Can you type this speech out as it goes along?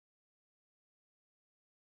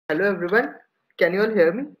Hello everyone, can you all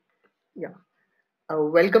hear me? Yeah.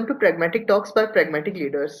 Welcome to Pragmatic Talks by Pragmatic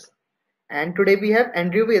Leaders. And today we have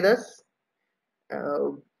Andrew with us.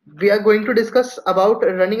 Uh, we are going to discuss about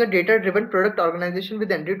running a data-driven product organization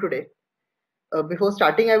with Andrew today. Before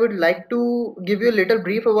starting, I would like to give you a little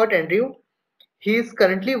brief about Andrew. He is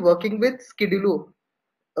currently working with Skedulo,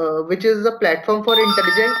 which is a platform for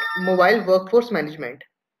intelligent mobile workforce management.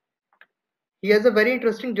 He has a very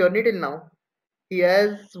interesting journey till now. He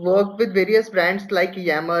has worked with various brands like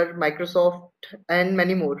Yammer, Microsoft, and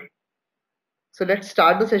many more. So let's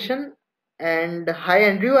start the session. And hi,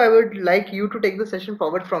 Andrew. I would like you to take the session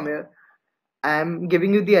forward from here. I'm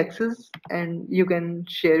giving you the access, and you can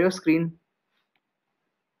share your screen.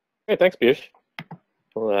 Hey, thanks, Piyush.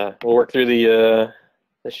 We'll work through the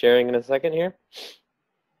sharing in a second here.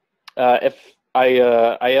 If I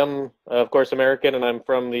am of course American, and I'm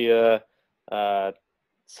from the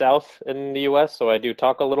South in the U.S., so I do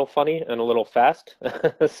talk a little funny and a little fast.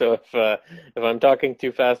 So if I'm talking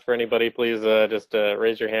too fast for anybody, please just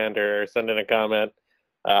raise your hand or send in a comment.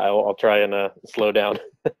 I'll try and slow down.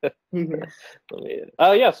 Yes.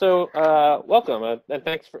 Yeah, so welcome, and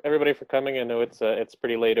thanks for everybody for coming. I know it's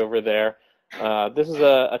pretty late over there. This is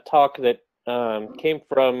a talk that came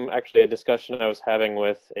from actually a discussion I was having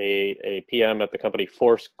with a PM at the company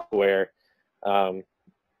Foursquare,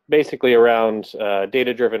 basically around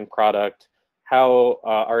data-driven product, how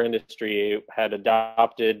our industry had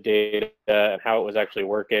adopted data and how it was actually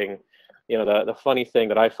working. You know, the funny thing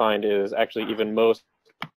that I find is actually even most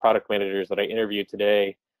product managers that I interviewed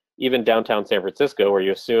today, even downtown San Francisco, where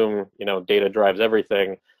you assume data drives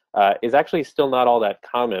everything, is actually still not all that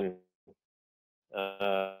common.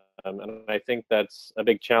 And I think that's a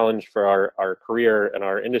big challenge for our career and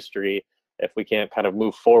our industry if we can't kind of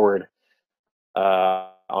move forward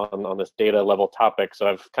on this data level topic. So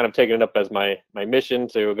I've kind of taken it up as my mission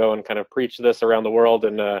to go and kind of preach this around the world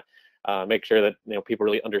and make sure that people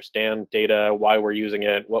really understand data, why we're using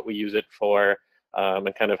it, what we use it for,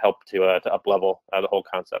 and kind of help to up level the whole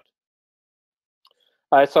concept.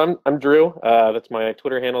 So I'm Drew. That's my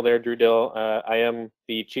Twitter handle there, Drew Dill. I am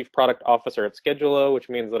the Chief Product Officer at Skedulo, which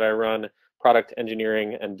means that I run product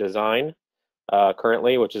engineering and design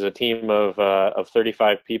currently, which is a team of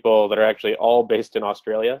 35 people that are actually all based in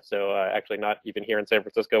Australia. So actually not even here in San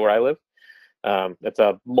Francisco where I live. It's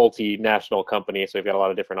a multinational company, so we've got a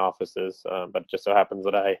lot of different offices. But it just so happens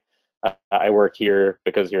that I work here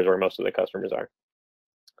because here's where most of the customers are.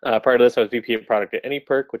 Prior to this, I was VP of product at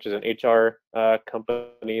AnyPerk, which is an HR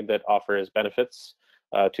company that offers benefits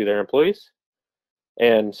to their employees.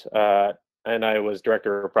 And I was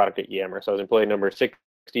director of product at Yammer. So I was employee number 60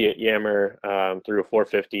 at Yammer through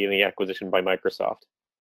 450 in the acquisition by Microsoft,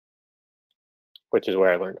 which is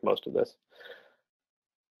where I learned most of this.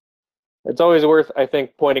 It's always worth, I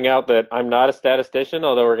think, pointing out that I'm not a statistician,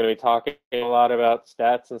 although we're going to be talking a lot about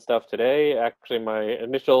stats and stuff today. Actually,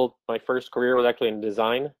 my first career was actually in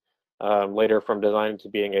design. Later from design to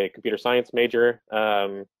being a computer science major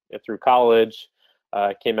through college.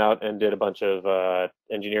 Came out and did a bunch of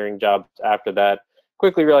engineering jobs after that.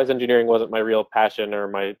 Quickly realized engineering wasn't my real passion or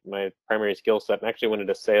my primary skill set, and actually went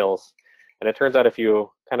into sales. And it turns out if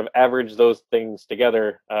you kind of average those things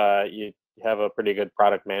together, you have a pretty good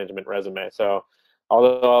product management resume. So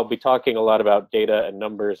although I'll be talking a lot about data and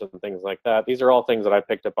numbers and things like that, these are all things that I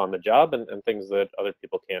picked up on the job and things that other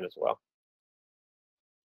people can as well.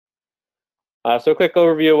 So a quick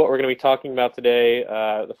overview of what we're going to be talking about today.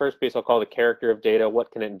 The first piece I'll call the character of data. What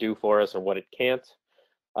can it do for us and what it can't?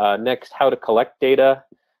 Next, how to collect data.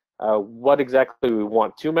 What exactly we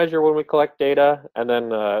want to measure when we collect data, and then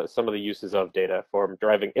some of the uses of data, from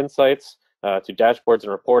driving insights to dashboards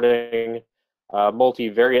and reporting,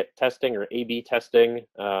 multivariate testing or A/B testing,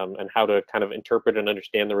 and how to kind of interpret and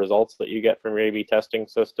understand the results that you get from your A/B testing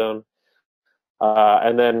system.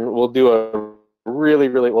 And then we'll do a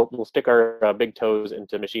we'll stick our big toes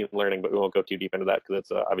into machine learning, but we won't go too deep into that because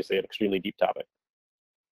it's obviously an extremely deep topic.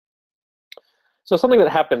 So something that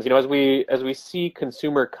happens, as we see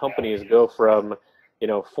consumer companies go from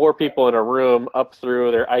 4 people in a room up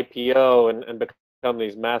through their IPO and become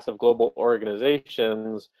these massive global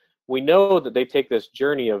organizations, we know that they take this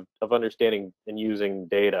journey of understanding and using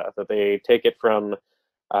data, that they take it from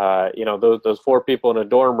those 4 people in a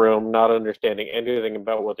dorm room not understanding anything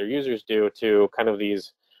about what their users do to kind of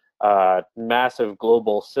these massive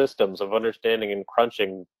global systems of understanding and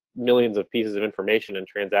crunching millions of pieces of information and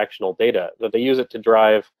transactional data, that they use it to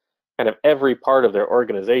drive kind of every part of their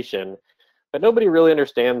organization. But nobody really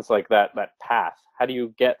understands like that path. How do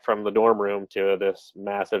you get from the dorm room to this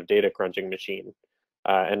massive data crunching machine?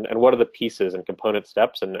 And what are the pieces and component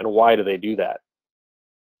steps, and why do they do that?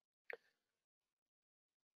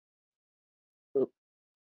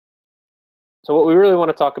 So what we really want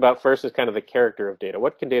to talk about first is kind of the character of data.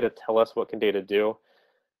 What can data tell us? What can data do?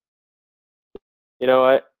 You know,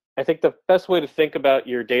 I think the best way to think about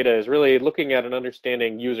your data is really looking at and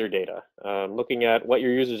understanding user data, looking at what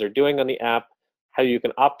your users are doing on the app, how you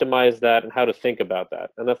can optimize that, and how to think about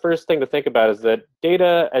that. And the first thing to think about is that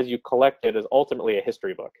data, as you collect it, is ultimately a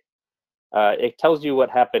history book. It tells you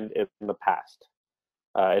what happened in the past.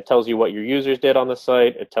 It tells you what your users did on the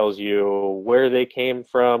site. It tells you where they came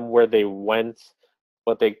from, where they went,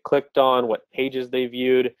 what they clicked on, what pages they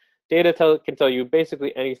viewed. Data can tell you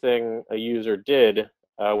basically anything a user did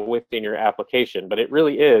within your application, but it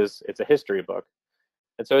really is, it's a history book.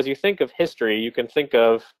 And so as you think of history, you can think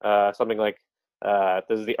of something like,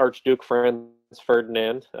 this is the Archduke Franz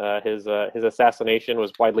Ferdinand. His assassination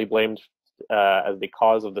was widely blamed as the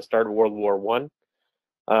cause of the start of World War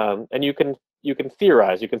I. And you can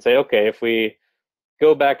theorize. You can say, okay, if we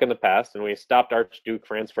go back in the past and we stopped Archduke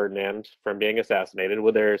Franz Ferdinand from being assassinated,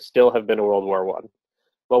 would there still have been a World War I?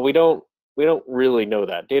 Well, we don't really know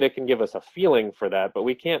that. Data can give us a feeling for that, but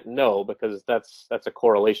we can't know because that's a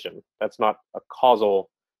correlation. That's not a causal,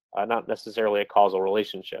 not necessarily a causal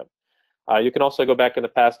relationship. You can also go back in the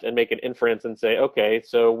past and make an inference and say, okay,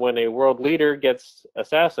 so when a world leader gets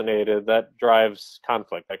assassinated, that drives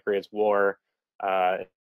conflict, that creates war.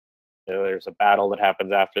 There's a battle that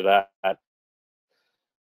happens after that.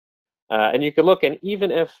 And you could look, and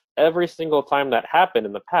even if every single time that happened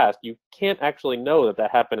in the past, you can't actually know that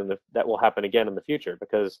that happened that will happen again in the future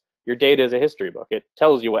because your data is a history book. It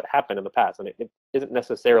tells you what happened in the past, and it isn't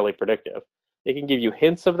necessarily predictive. It can give you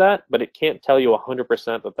hints of that, but it can't tell you 100%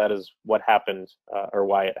 that that is what happened or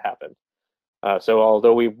why it happened. So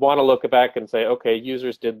although we want to look back and say, okay,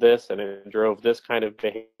 users did this and it drove this kind of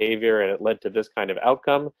behavior and it led to this kind of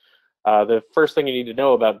outcome, the first thing you need to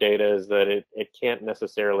know about data is that it can't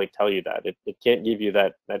necessarily tell you that. It can't give you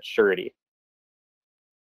that surety.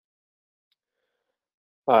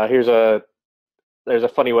 There's a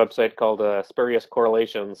funny website called Spurious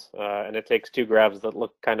Correlations, and it takes two graphs that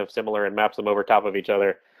look kind of similar and maps them over top of each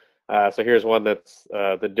other. So here's one that's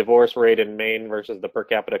the divorce rate in Maine versus the per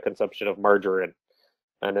capita consumption of margarine.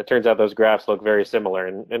 And it turns out those graphs look very similar.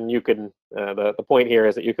 And you can, the point here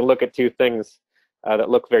is that you can look at two things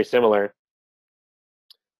that look very similar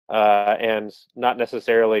and not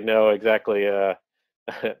necessarily know exactly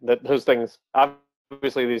that those things,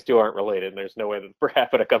 obviously these two aren't related, and there's no way that per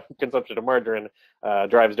capita consumption of margarine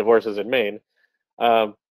drives divorces in Maine.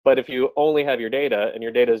 But if you only have your data and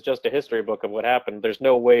your data is just a history book of what happened, there's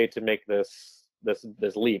no way to make this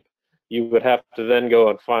leap. You would have to then go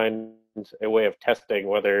and find a way of testing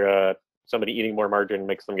whether somebody eating more margarine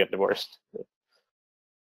makes them get divorced.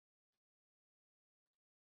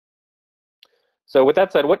 So with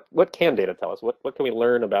that said, what can data tell us? What can we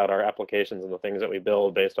learn about our applications and the things that we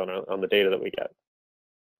build based on the data that we get?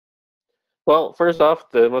 Well, first off,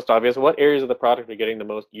 the most obvious, what areas of the product are getting the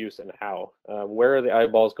most use and how? Where are the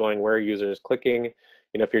eyeballs going? Where are users clicking?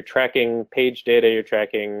 You know, if you're tracking page data, you're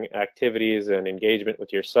tracking activities and engagement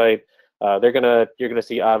with your site, you're gonna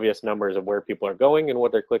see obvious numbers of where people are going and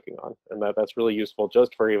what they're clicking on, and that's really useful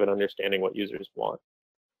just for even understanding what users want.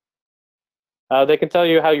 They can tell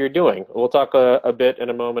you how you're doing. We'll talk a bit in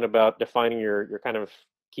a moment about defining your kind of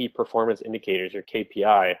key performance indicators, your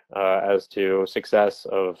KPI, as to success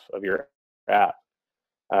of your app.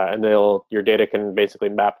 And your data can basically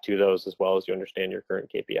map to those as well as you understand your current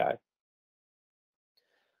KPI.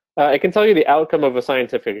 It can tell you the outcome of a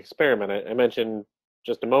scientific experiment. I mentioned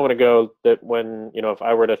just a moment ago that when, you know, if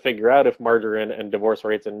I were to figure out if margarine and divorce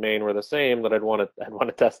rates in Maine were the same, that I'd want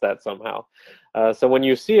to test that somehow. So when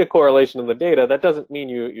you see a correlation in the data, that doesn't mean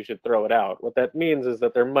you should throw it out. What that means is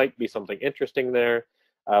that there might be something interesting there,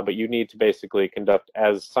 but you need to basically conduct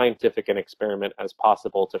as scientific an experiment as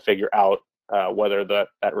possible to figure out whether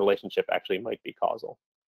that relationship actually might be causal.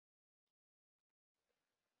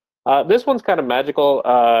 This one's kind of magical.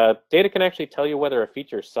 Data can actually tell you whether a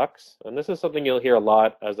feature sucks, and this is something you'll hear a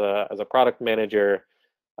lot as a product manager.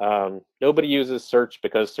 Nobody uses search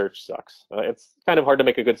because search sucks. It's kind of hard to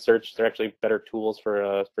make a good search. There are actually better tools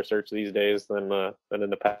for search these days than in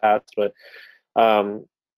the past. But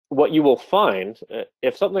what you will find,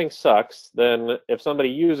 if something sucks, then if somebody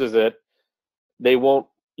uses it, they won't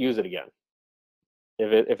use it again.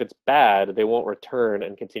 If it's bad, they won't return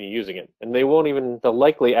and continue using it. And they won't even,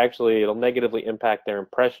 it'll negatively impact their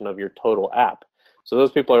impression of your total app. So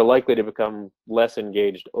those people are likely to become less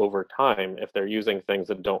engaged over time if they're using things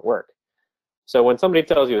that don't work. So when somebody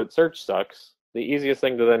tells you that search sucks, the easiest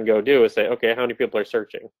thing to then go do is say, okay, how many people are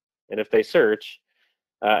searching? And if they search,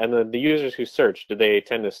 and then the users who search, do they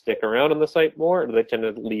tend to stick around on the site more, or do they tend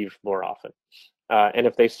to leave more often? And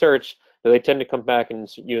if they search, they tend to come back and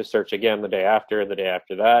use search again the day after and the day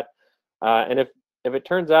after that. And if it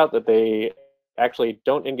turns out that they actually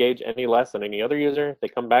don't engage any less than any other user, they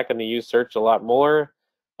come back and they use search a lot more,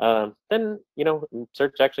 then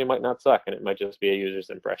search actually might not suck, and it might just be a user's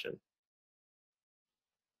impression.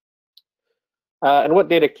 And what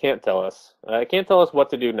data can't tell us? It can't tell us what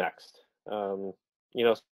to do next.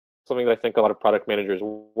 Something that I think a lot of product managers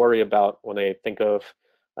worry about when they think of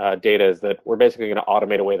data is that we're basically going to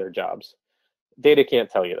automate away their jobs. Data can't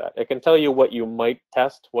tell you that. It can tell you what you might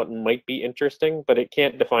test, what might be interesting, but it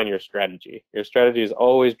can't define your strategy. Your strategy is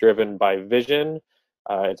always driven by vision.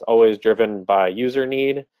 It's always driven by user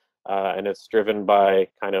need, and it's driven by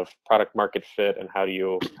kind of product market fit and how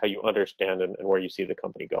you understand and where you see the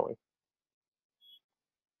company going.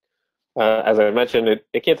 As I mentioned,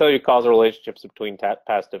 it can't tell you causal relationships between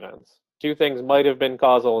past events. Two things might have been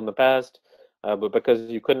causal in the past, but because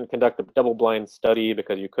you couldn't conduct a double-blind study,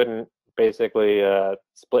 because you couldn't basically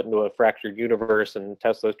split into a fractured universe and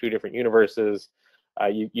test those two different universes,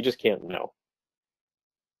 you just can't know.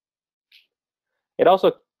 It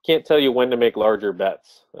also can't tell you when to make larger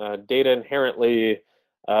bets. Data inherently,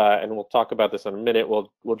 and we'll talk about this in a minute,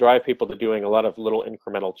 will drive people to doing a lot of little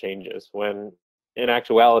incremental changes, when in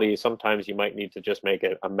actuality, sometimes you might need to just make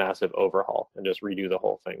a massive overhaul and just redo the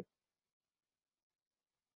whole thing.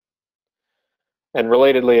 And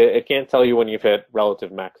relatedly, it can't tell you when you've hit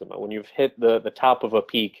relative maxima, when you've hit the top of a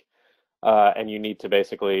peak and you need to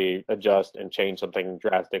basically adjust and change something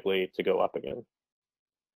drastically to go up again.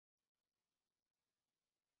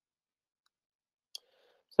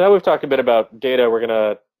 So now we've talked a bit about data, we're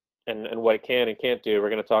gonna and what it can and can't do. We're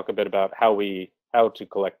gonna talk a bit about how to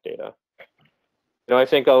collect data. I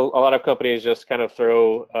think a lot of companies just kind of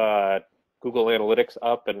throw Google Analytics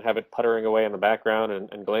up and have it puttering away in the background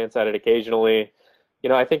and glance at it occasionally.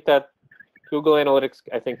 I think that Google Analytics,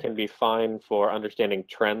 can be fine for understanding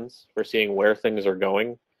trends, for seeing where things are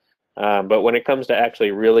going. But when it comes to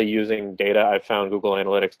actually really using data, I've found Google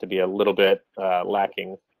Analytics to be a little bit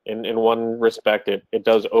lacking. In one respect, it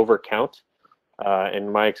does overcount. In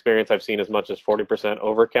my experience, I've seen as much as 40%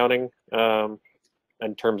 overcounting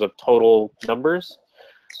in terms of total numbers.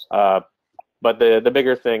 But the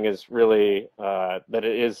bigger thing is really that it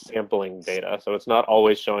is sampling data, so it's not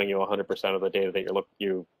always showing you 100% of the data that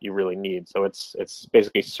you really need. So it's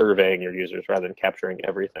basically surveying your users rather than capturing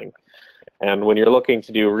everything. And when you're looking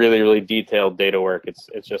to do really, really detailed data work,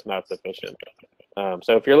 it's just not sufficient.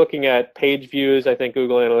 So if you're looking at page views, I think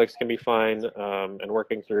Google Analytics can be fine. And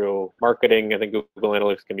working through marketing, I think Google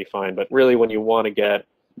Analytics can be fine. But really, when you want to get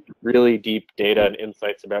really deep data and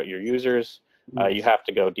insights about your users, you have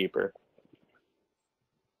to go deeper.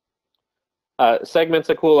 Segment's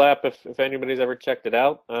a cool app if anybody's ever checked it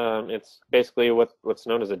out. It's basically what's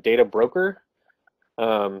known as a data broker.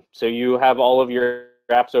 So you have all of your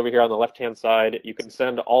apps over here on the left-hand side. You can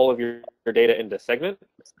send all of your data into Segment,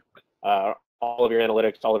 all of your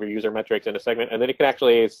analytics, all of your user metrics into Segment, and then you can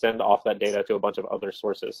actually send off that data to a bunch of other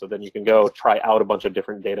sources. So then you can go try out a bunch of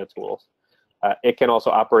different data tools. It can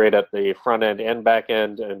also operate at the front end and back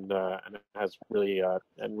end, and it has really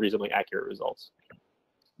and reasonably accurate results.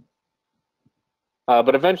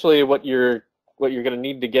 But eventually, what you're going to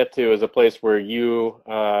need to get to is a place where you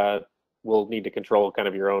will need to control kind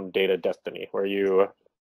of your own data destiny, where you,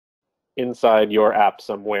 inside your app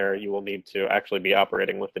somewhere, you will need to actually be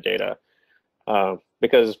operating with the data.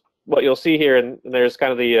 Because what you'll see here, and there's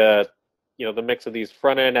kind of the the mix of these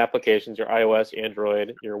front end applications, your iOS,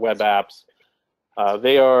 Android, your web apps.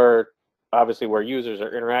 They are obviously where users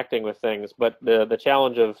are interacting with things, but the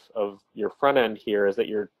challenge of your front end here is that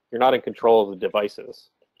you're not in control of the devices.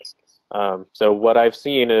 So what I've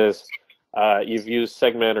seen is you've used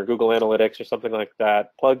Segment or Google Analytics or something like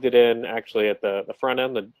that, plugged it in actually at the front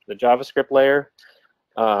end, the JavaScript layer,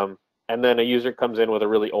 and then a user comes in with a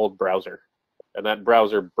really old browser, and that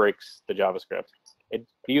browser breaks the JavaScript.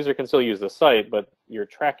 The user can still use the site, but your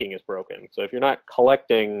tracking is broken. So if you're not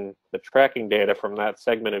collecting the tracking data from that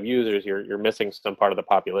segment of users, you're missing some part of the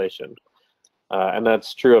population. And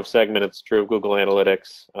that's true of Segment, it's true of Google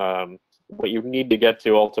Analytics. What you need to get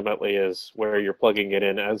to ultimately is where you're plugging it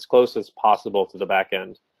in as close as possible to the back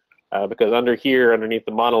end. Because underneath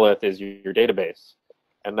the monolith is your database.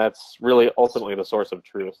 And that's really ultimately the source of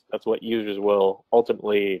truth. That's what users will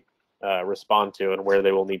ultimately respond to and where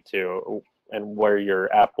they will need to, and where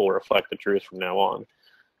your app will reflect the truth from now on.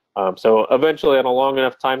 So eventually, on a long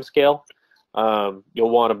enough time scale, you'll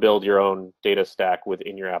want to build your own data stack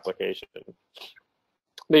within your application.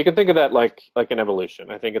 Now, you can think of that like an evolution.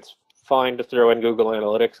 I think it's fine to throw in Google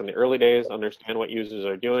Analytics in the early days, understand what users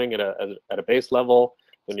are doing at a base level.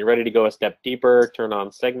 When you're ready to go a step deeper, turn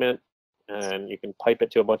on Segment. and you can pipe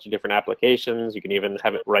it to a bunch of different applications. You can even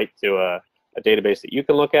have it write to a database that you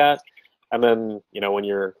can look at. And then, when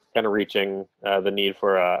you're kind of reaching the need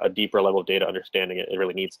for a deeper level of data understanding, it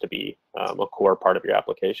really needs to be a core part of your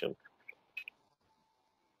application.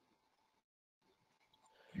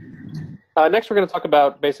 Next, we're going to talk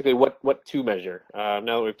about basically what to measure. Now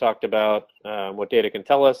that we've talked about what data can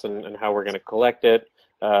tell us and how we're going to collect it,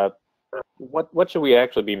 what should we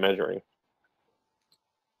actually be measuring?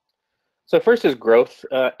 So first is growth.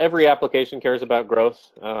 Every application cares about growth.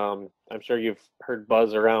 I'm sure you've heard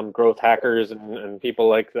buzz around growth hackers and people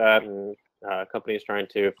like that, and companies trying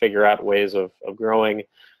to figure out ways of growing.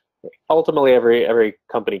 Ultimately, every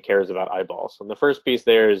company cares about eyeballs. And the first piece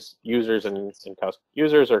there is users and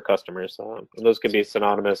users or customers. And those can be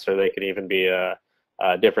synonymous, or they can even be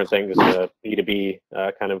different things in a B2B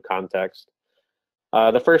kind of context.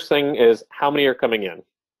 The first thing is how many are coming in.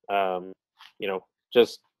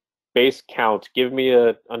 Just base count. Give me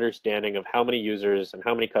an understanding of how many users and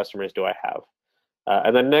how many customers do I have.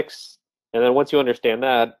 And then once you understand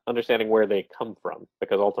that, understanding where they come from,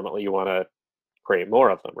 because ultimately you want to create more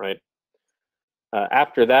of them, right?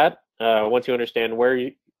 After that, once you understand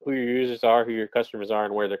who your users are, who your customers are,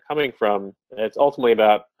 and where they're coming from, it's ultimately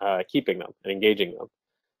about keeping them and engaging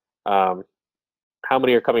them. How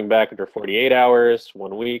many are coming back after 48 hours,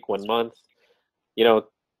 1 week, 1 month?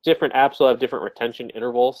 Different apps will have different retention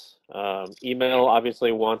intervals. Email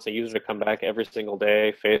obviously wants a user to come back every single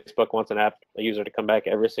day. Facebook wants a user to come back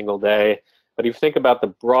every single day. But if you think about the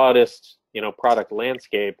broadest, product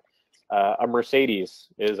landscape, a Mercedes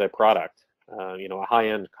is a product. A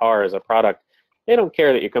high-end car is a product. They don't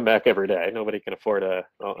care that you come back every day. Nobody can afford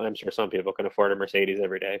well, I'm sure some people can afford a Mercedes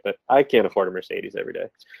every day, but I can't afford a Mercedes every day.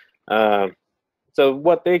 So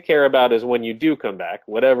what they care about is when you do come back,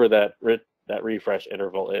 whatever that refresh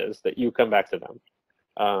interval is, that you come back to them.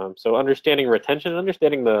 So understanding retention,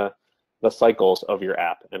 understanding the cycles of your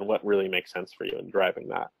app and what really makes sense for you and driving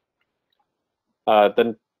that.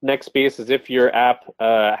 The next piece is if your app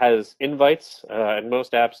has invites, and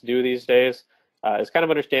most apps do these days, is kind of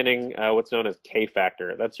understanding what's known as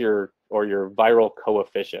K-factor. That's your viral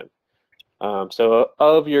coefficient. So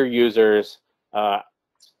of your users,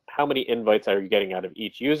 how many invites are you getting out of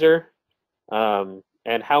each user?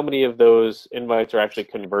 And how many of those invites are actually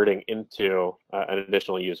converting into an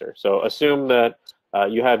additional user. So assume that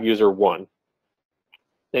you have user 1.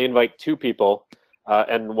 They invite 2 people,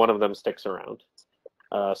 and one of them sticks around.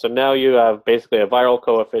 So now you have basically a viral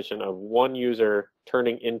coefficient of 1 user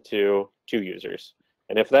turning into 2 users.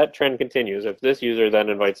 And if that trend continues, if this user then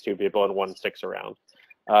invites 2 people and 1 sticks around,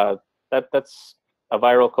 that's a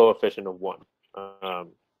viral coefficient of 1.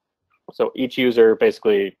 So each user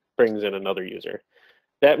basically brings in another user.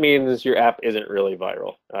 That means your app isn't really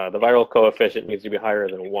viral. The viral coefficient needs to be higher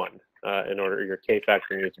than 1 in order, your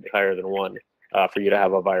K-factor needs to be higher than 1 for you to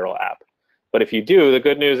have a viral app. But if you do, the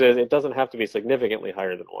good news is it doesn't have to be significantly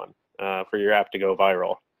higher than 1 for your app to go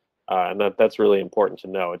viral. And that's really important to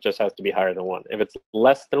know. It just has to be higher than 1. If it's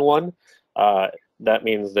less than 1, that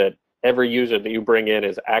means that every user that you bring in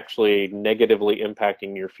is actually negatively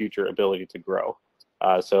impacting your future ability to grow.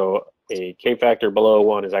 So a K-factor below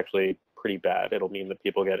 1 is actually pretty bad. It'll mean that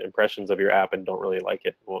people get impressions of your app and don't really like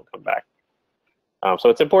it and won't come back. So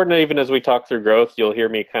it's important that even as we talk through growth, you'll hear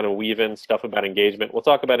me kind of weave in stuff about engagement. We'll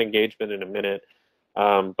talk about engagement in a minute.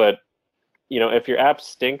 But if your app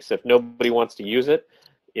stinks, if nobody wants to use it,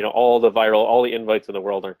 all the invites in the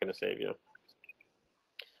world aren't going to save you.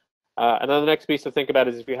 And then the next piece to think about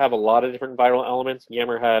is if you have a lot of different viral elements.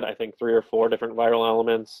 Yammer had, I think, 3 or 4 different viral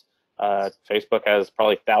elements. Facebook has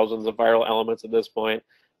probably thousands of viral elements at this point.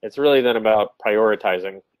 It's really then about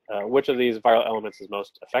prioritizing which of these viral elements is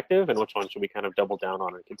most effective and which one should we kind of double down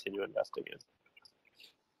on and continue investing in.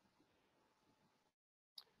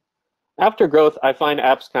 After growth, I find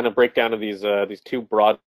apps kind of break down to these 2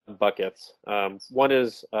 broad buckets. One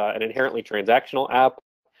is an inherently transactional app,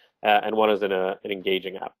 and one is an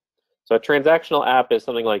engaging app. So a transactional app is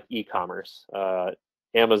something like e-commerce,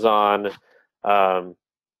 Amazon,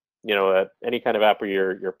 any kind of app where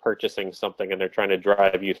you're purchasing something and they're trying to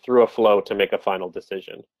drive you through a flow to make a final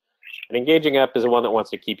decision. An engaging app is the one that wants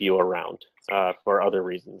to keep you around for other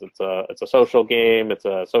reasons. It's a social game. It's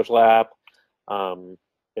a social app.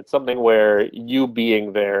 It's something where you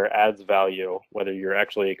being there adds value, whether you're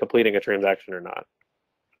actually completing a transaction or not.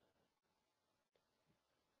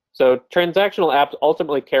 So transactional apps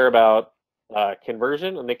ultimately care about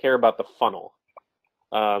conversion, and they care about the funnel.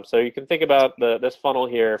 So you can think about this funnel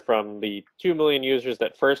here from the 2 million users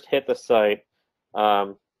that first hit the site.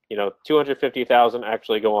 250,000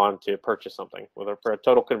 actually go on to purchase something for a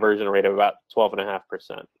total conversion rate of about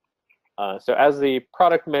 12.5%. So as the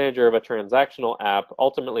product manager of a transactional app,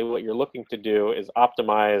 ultimately what you're looking to do is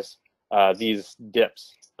optimize these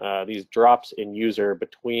dips, these drops in user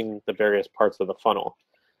between the various parts of the funnel.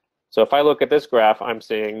 So if I look at this graph, I'm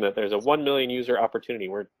seeing that there's a 1 million user opportunity.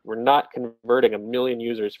 We're not converting 1 million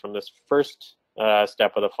users from this first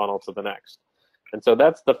step of the funnel to the next. And so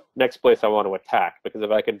that's the next place I want to attack, because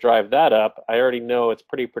if I can drive that up, I already know it's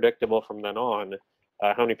pretty predictable from then on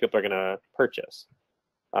how many people are going to purchase.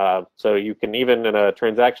 So you can, even in a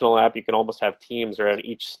transactional app, you can almost have teams around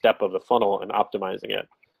each step of the funnel and optimizing it.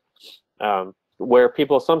 Where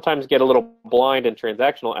people sometimes get a little blind in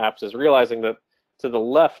transactional apps is realizing that to the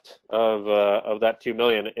left of that 2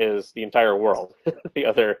 million is the entire world, the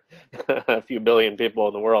other few billion people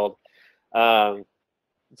in the world.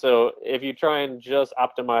 So if you try and just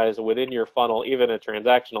optimize within your funnel, even a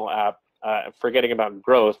transactional app, forgetting about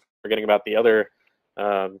growth, forgetting about the other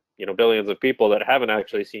billions of people that haven't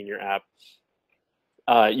actually seen your app,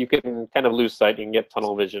 you can kind of lose sight. You can get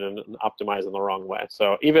tunnel vision and optimize in the wrong way.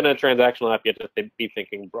 So even a transactional app, you have to be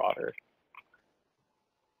thinking broader.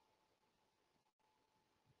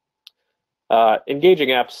 Engaging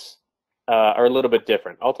apps are a little bit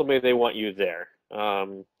different. Ultimately, they want you there.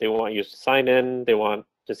 They want you to sign in. They want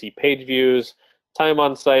to see page views. Time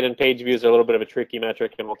on site and page views are a little bit of a tricky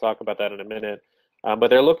metric, and we'll talk about that in a minute. But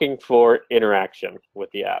they're looking for interaction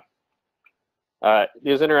with the app.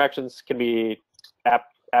 These interactions can be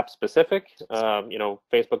app specific.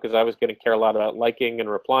 Facebook is always going to care a lot about liking and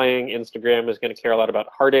replying. Instagram is going to care a lot about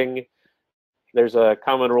hearting. There's a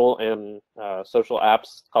common rule in social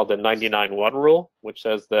apps called the 99-1 rule, which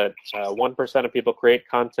says that 1% of people create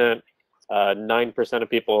content, 9% of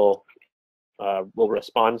people will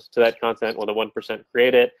respond to that content when the 1%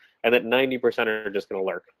 create it, and that 90% are just going to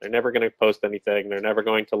lurk. They're never going to post anything. They're never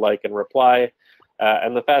going to like and reply.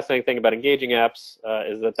 And the fascinating thing about engaging apps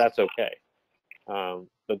is that that's okay.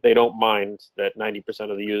 That they don't mind that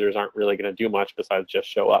 90% of the users aren't really going to do much besides just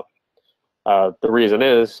show up. The reason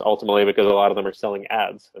is ultimately because a lot of them are selling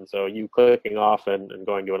ads, and so you clicking off and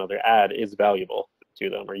going to another ad is valuable to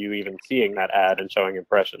them, or you even seeing that ad and showing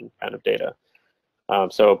impression kind of data.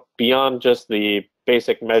 So beyond just the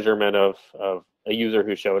basic measurement of a user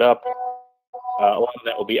who showed up, a lot of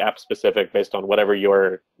that will be app specific based on whatever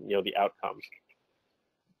your the outcomes.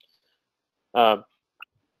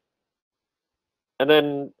 And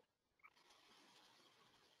then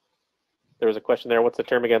there was a question there. What's the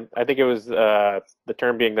term again? I think it was the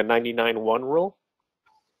term being the 99-1 rule.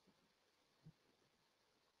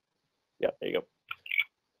 Yeah, there you go.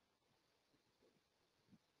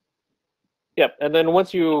 Yep, and then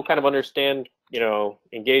once you kind of understand,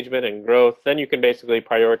 engagement and growth, then you can basically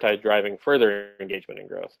prioritize driving further engagement and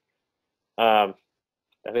growth.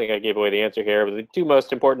 I think I gave away the answer here, but the two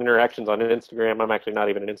most important interactions on Instagram, I'm actually not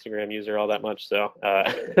even an Instagram user all that much, so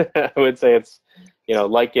I would say it's,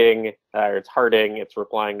 liking, or it's hearting, it's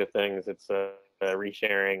replying to things, it's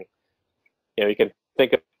resharing. You can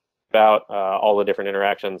think about all the different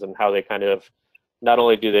interactions and how they kind of, not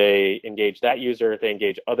only do they engage that user, they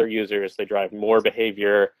engage other users, they drive more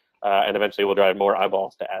behavior, and eventually will drive more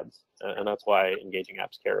eyeballs to ads. And that's why engaging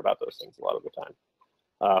apps care about those things a lot of the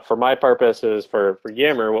time. For my purposes, for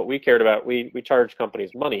Yammer, what we cared about, we charged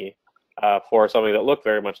companies money for something that looked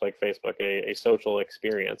very much like Facebook, a social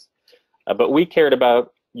experience. But we cared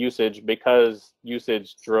about usage because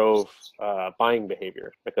usage drove buying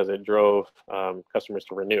behavior, because it drove customers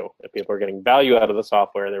to renew. If people were getting value out of the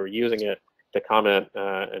software, they were using it to comment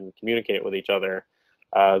and communicate with each other,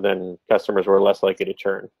 then customers were less likely to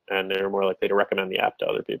churn, and they were more likely to recommend the app to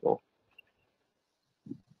other people.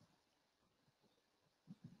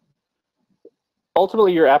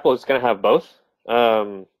 Ultimately, your app is going to have both.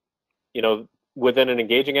 Within an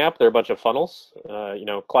engaging app, there are a bunch of funnels.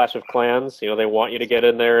 Clash of Clans, they want you to get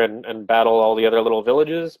in there and battle all the other little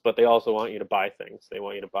villages, but they also want you to buy things. They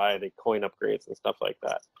want you to buy the coin upgrades and stuff like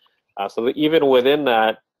that. So that even within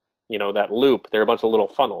that, that loop, there are a bunch of little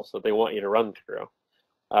funnels that they want you to run through.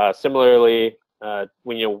 Similarly,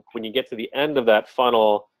 when you get to the end of that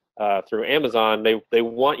funnel through Amazon, they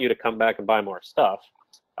want you to come back and buy more stuff.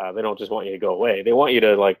 They don't just want you to go away. They want you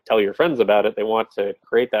to tell your friends about it. They want to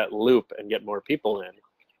create that loop and get more people in.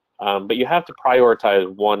 But you have to prioritize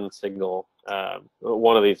one signal,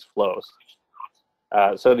 one of these flows.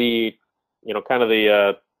 So the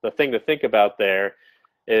thing to think about there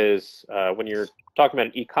is when you're talking about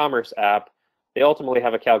an e-commerce app, they ultimately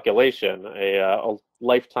have a calculation, a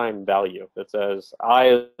lifetime value that says,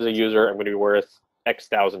 I as a user am going to be worth X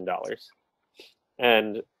thousand dollars.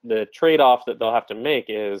 And the trade-off that they'll have to make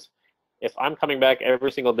is, if I'm coming back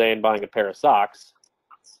every single day and buying a pair of socks,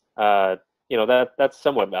 that's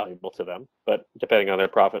somewhat valuable to them, but depending on their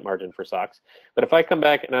profit margin for socks. But if I come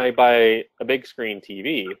back and I buy a big screen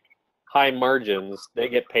TV, high margins, they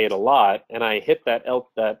get paid a lot, and I hit that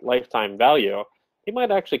lifetime value, they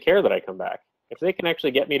might actually care that I come back. If they can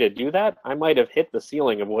actually get me to do that, I might have hit the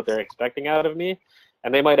ceiling of what they're expecting out of me,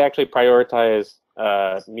 and they might actually prioritize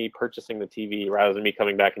me purchasing the TV rather than me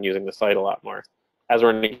coming back and using the site a lot more. As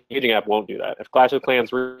an engaging app won't do that. If Clash of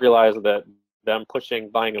Clans realize that them pushing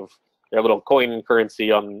buying of their little coin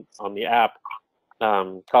currency on the app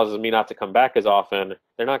causes me not to come back as often,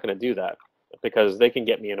 they're not going to do that because they can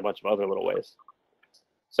get me in a bunch of other little ways.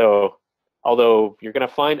 So although you're going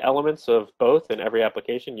to find elements of both in every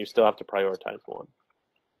application, you still have to prioritize one.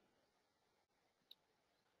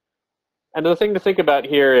 And the thing to think about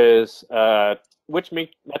here is which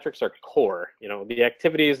metrics are core. The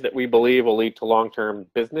activities that we believe will lead to long-term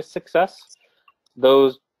business success,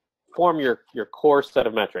 those form your core set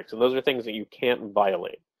of metrics, and those are things that you can't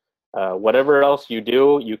violate. Whatever else you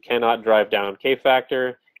do, you cannot drive down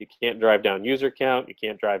K-factor, you can't drive down user count, you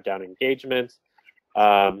can't drive down engagement,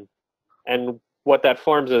 and what that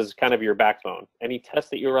forms is kind of your backbone. Any test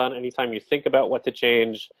that you run, anytime you think about what to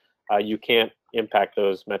change, you can't impact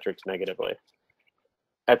those metrics negatively.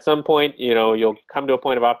 At some point, you'll come to a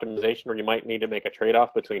point of optimization where you might need to make a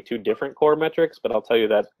trade-off between two different core metrics, but I'll tell you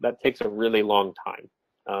that takes a really long time.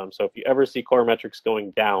 So if you ever see core metrics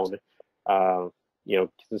going down, you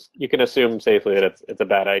can assume safely that it's a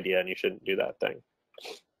bad idea and you shouldn't do that thing.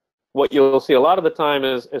 What you'll see a lot of the time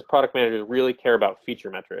is product managers really care about feature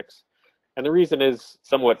metrics. And the reason is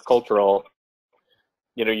somewhat cultural.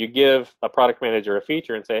 You give a product manager a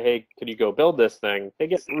feature and say, hey, could you go build this thing? They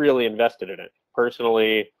get really invested in it.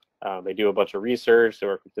 Personally, they do a bunch of research, they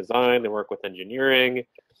work with design, they work with engineering.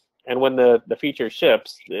 And when the feature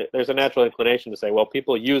ships, there's a natural inclination to say, well,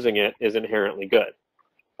 people using it is inherently good.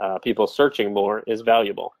 People searching more is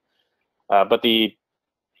valuable. But the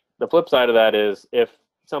flip side of that is if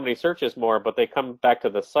somebody searches more, but they come back to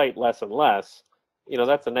the site less and less,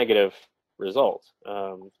 that's a negative result.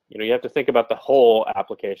 You have to think about the whole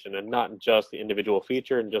application and not just the individual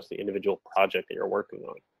feature and just the individual project that you're working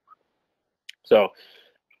on. So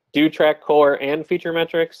do track core and feature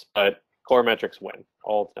metrics, but core metrics win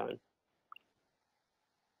all the time.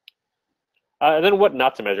 And then what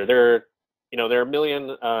not to measure? There are a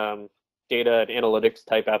million data and analytics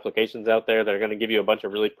type applications out there that are going to give you a bunch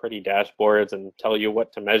of really pretty dashboards and tell you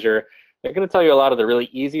what to measure. They're going to tell you a lot of the really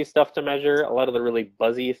easy stuff to measure, a lot of the really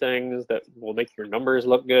buzzy things that will make your numbers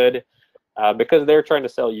look good, because they're trying to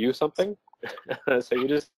sell you something. So you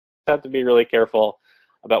just have to be really careful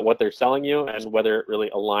about what they're selling you and whether it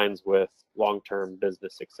really aligns with long-term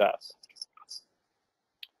business success.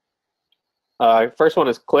 First one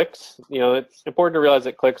is clicks. It's important to realize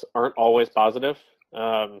that clicks aren't always positive.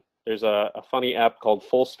 There's a funny app called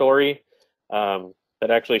Full Story that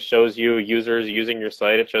actually shows you users using your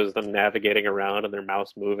site. It shows them navigating around and their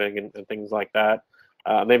mouse moving and things like that.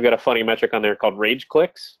 They've got a funny metric on there called rage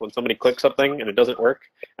clicks. When somebody clicks something and it doesn't work,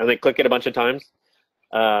 and they click it a bunch of times,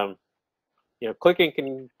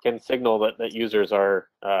 clicking can signal that users are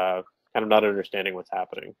kind of not understanding what's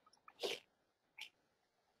happening.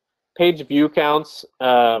 Page view counts,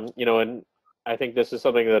 and I think this is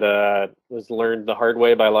something that was learned the hard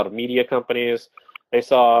way by a lot of media companies. They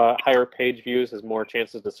saw higher page views as more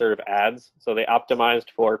chances to serve ads, so they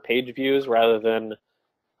optimized for page views rather than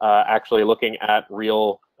actually looking at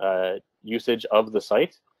real usage of the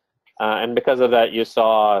site. And because of that, you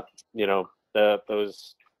saw,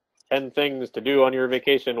 those 10 things to do on your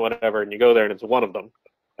vacation, whatever, and you go there and it's one of them,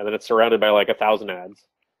 and then it's surrounded by like 1,000 ads.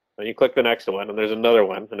 Then you click the next one, and there's another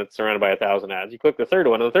one, and it's surrounded by 1,000 ads. You click the third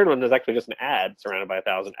one, and the third one is actually just an ad surrounded by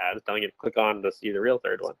 1,000 ads telling you to click on to see the real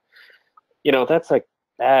third one. That's like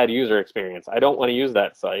bad user experience. I don't want to use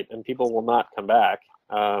that site, and people will not come back.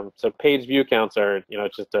 So page view counts are,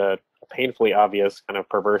 just a painfully obvious kind of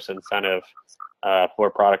perverse incentive for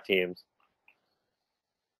product teams.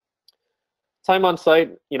 Time on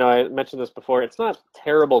site, I mentioned this before, it's not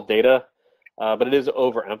terrible data, but it is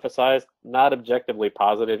overemphasized, not objectively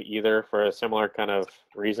positive either for a similar kind of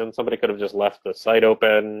reason. Somebody could have just left the site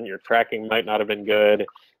open, your tracking might not have been good,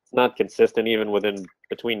 it's not consistent even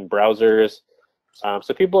between browsers.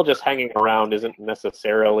 So people just hanging around isn't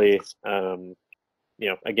necessarily,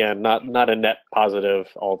 again, not a net positive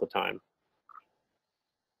all the time.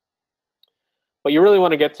 What you really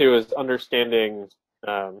want to get to is understanding,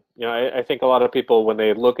 I think a lot of people, when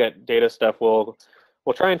they look at data stuff, will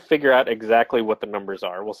try and figure out exactly what the numbers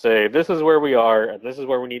are. We'll say, this is where we are, and this is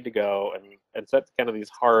where we need to go, and set kind of these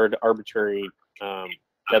hard, arbitrary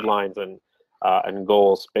deadlines and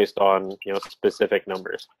goals based on specific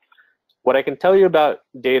numbers. What I can tell you about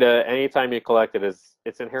data anytime you collect it is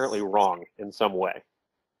it's inherently wrong in some way.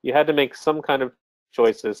 You had to make some kind of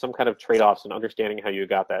choices, some kind of trade-offs in understanding how you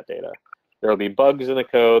got that data. There will be bugs in the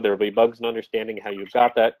code. There will be bugs in understanding how you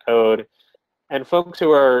got that code. And folks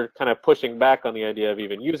who are kind of pushing back on the idea of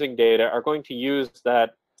even using data are going to use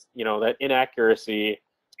that, that inaccuracy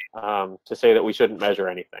to say that we shouldn't measure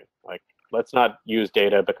anything. Like, let's not use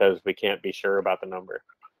data because we can't be sure about the number.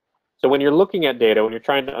 So when you're looking at data, when you're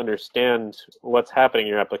trying to understand what's happening in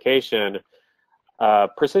your application,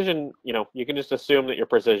 precision, you can just assume that your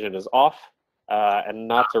precision is off and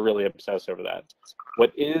not to really obsess over that.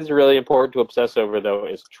 What is really important to obsess over, though,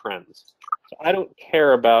 is trends. So I don't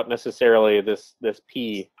care about necessarily this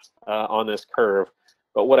P on this curve,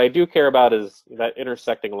 but what I do care about is that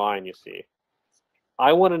intersecting line you see.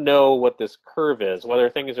 I want to know what this curve is, whether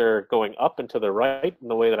things are going up and to the right in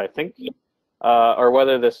the way that I think, or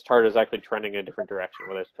whether this chart is actually trending in a different direction,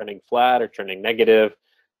 whether it's trending flat or trending negative.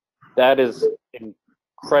 That is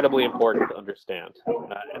incredibly important to understand.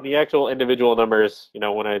 And the actual individual numbers,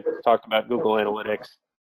 when I talked about Google Analytics,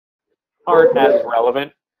 aren't as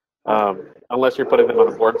relevant unless you're putting them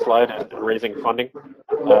on a board slide and raising funding.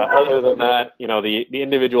 Other than that, the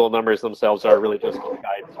individual numbers themselves are really just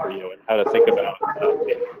guides for you and how to think about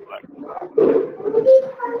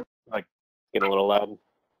like getting a little loud.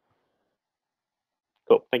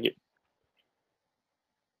 Cool, thank you.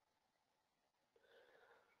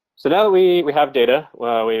 So now that we have data,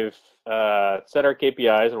 we've set our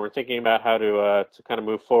KPIs and we're thinking about how to kind of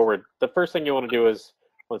move forward. The first thing you want to do is,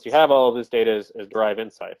 once you have all of this data, is derive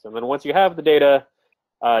insights. And then once you have the data,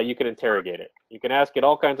 you can interrogate it. You can ask it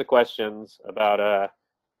all kinds of questions about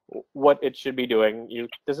what it should be doing.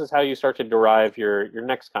 This is how you start to derive your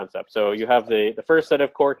next concept. So you have the first set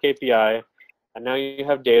of core KPI, and now you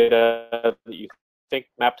have data that you think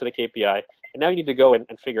map to the KPI. And now you need to go and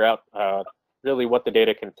figure out really what the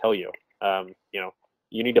data can tell you.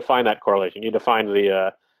 You need to find that correlation. You need to find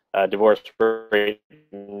the divorce rate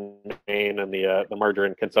in Maine and the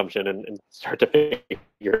margarine consumption and start to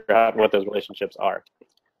figure out what those relationships are.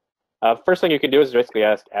 First thing you can do is basically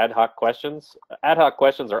ask ad hoc questions. Ad hoc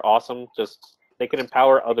questions are awesome. Just they can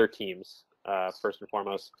empower other teams first and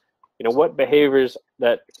foremost. What behaviors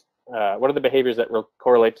what are the behaviors that will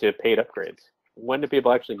correlate to paid upgrades? When do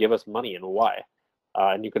people actually give us money and why?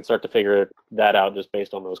 And you can start to figure that out just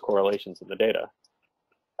based on those correlations in the data.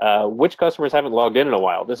 Which customers haven't logged in a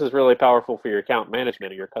while? This is really powerful for your account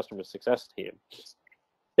management or your customer success team.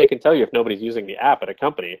 They can tell you if nobody's using the app at a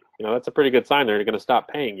company. That's a pretty good sign they're going to stop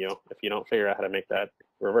paying you if you don't figure out how to make that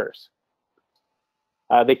reverse.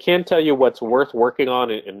 They can tell you what's worth working on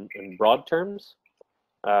in broad terms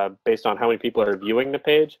based on how many people are viewing the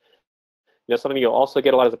page. Something you'll also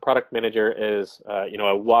get a lot as a product manager is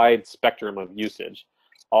a wide spectrum of usage,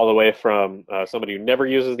 all the way from somebody who never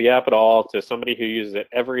uses the app at all to somebody who uses it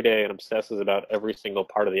every day and obsesses about every single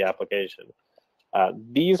part of the application.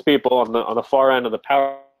 These people on the far end of the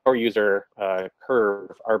power user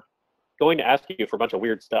curve are going to ask you for a bunch of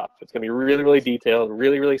weird stuff. It's going to be really, really detailed,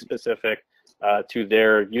 really, really specific to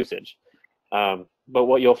their usage. But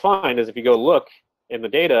what you'll find is if you go look in the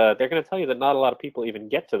data, they're going to tell you that not a lot of people even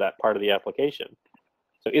get to that part of the application.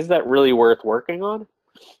 So is that really worth working on?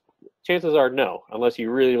 Chances are no, unless you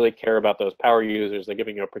really, really care about those power users. They're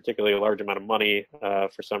giving you a particularly large amount of money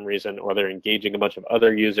for some reason, or they're engaging a bunch of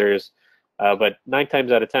other users. But 9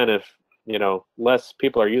 times out of 10, if less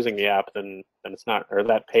people are using the app, then it's not, or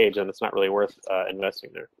that page, then it's not really worth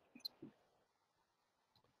investing there.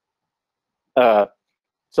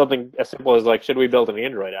 Something as simple as like, should we build an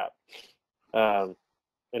Android app?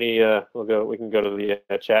 We can go to the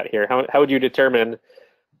chat here. How would you determine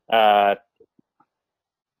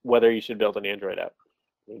whether you should build an Android app?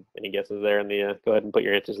 Any guesses there in the? Go ahead and put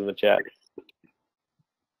your answers in the chat.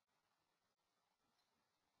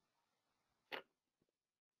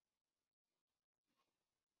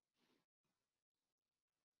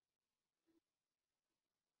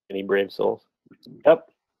 Any brave souls?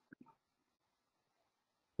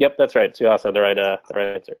 Yep, that's right. So you also had the right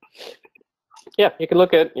answer. Yeah, you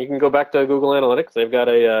can go back to Google Analytics. They've got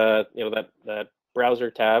a that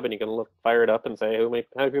browser tab, and you can fire it up and say how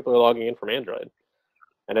many people are logging in from Android.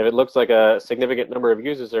 And if it looks like a significant number of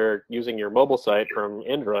users are using your mobile site from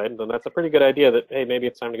Android, then that's a pretty good idea that, hey, maybe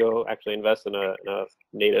it's time to go actually invest in a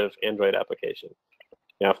native Android application.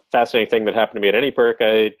 Fascinating thing that happened to me at AnyPerk,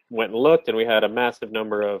 I went and looked, and we had a massive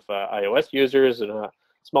number of iOS users and a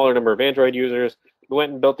smaller number of Android users. We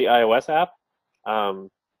went and built the iOS app.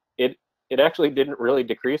 It actually didn't really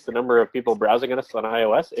decrease the number of people browsing us on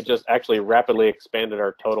iOS. It just actually rapidly expanded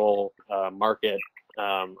our total market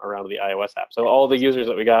around the iOS app. So all the users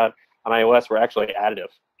that we got on iOS were actually additive.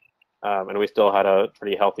 And we still had a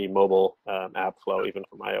pretty healthy mobile app flow even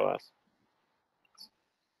from iOS.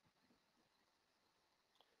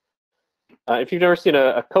 If you've never seen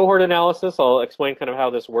a cohort analysis, I'll explain kind of how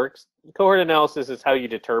this works. Cohort analysis is how you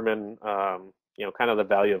determine kind of the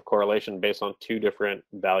value of correlation based on two different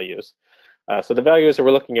values. So the values that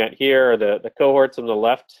we're looking at here are the cohorts on the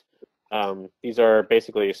left. These are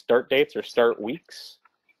basically start dates or start weeks.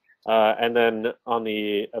 And then on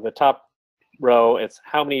the top row, it's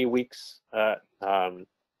how many weeks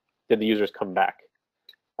did the users come back.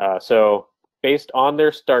 So based on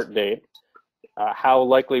their start date, how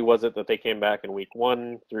likely was it that they came back in week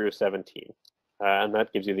 1 through 17? And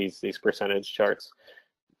that gives you these percentage charts.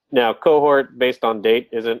 Now, cohort based on date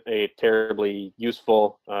isn't a terribly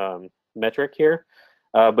useful metric here,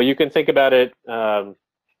 but you can think about it.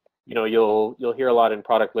 You'll hear a lot in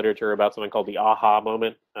product literature about something called the aha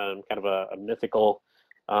moment, kind of a mythical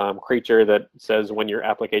creature that says when your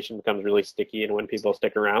application becomes really sticky and when people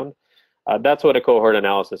stick around. That's what a cohort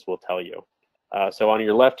analysis will tell you. So on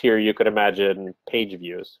your left here, you could imagine page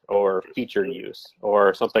views or feature use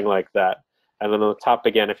or something like that. And then on the top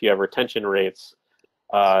again, if you have retention rates,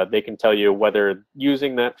 they can tell you whether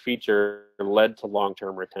using that feature led to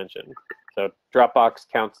long-term retention. So Dropbox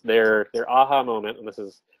counts their aha moment, and this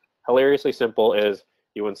is hilariously simple, is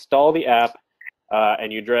you install the app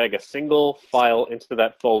and you drag a single file into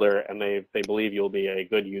that folder, and they believe you'll be a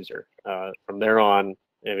good user. From there on,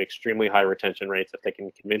 they have extremely high retention rates if they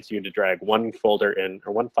can convince you to drag one folder in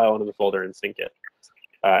or one file into the folder and sync it.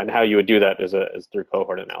 And how you would do that is through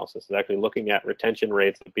cohort analysis. Is actually looking at retention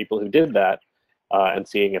rates of people who did that and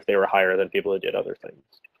seeing if they were higher than people who did other things.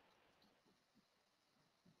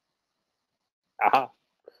 Aha.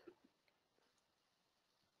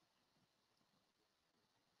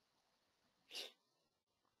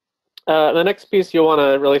 The next piece you'll want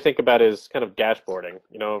to really think about is kind of dashboarding.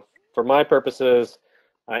 For my purposes,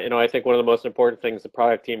 I think one of the most important things the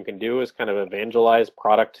product team can do is kind of evangelize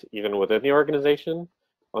product even within the organization,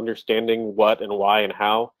 understanding what and why and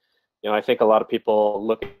how. I think a lot of people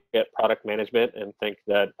look at product management and think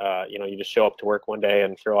that you just show up to work one day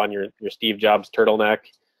and throw on your Steve Jobs turtleneck,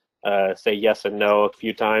 say yes and no a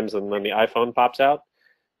few times, and then the iPhone pops out.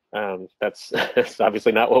 That's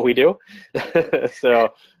obviously not what we do.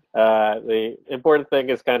 So the important thing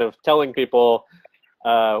is kind of telling people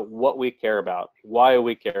what we care about, why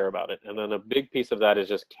we care about it. And then a big piece of that is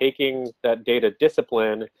just taking that data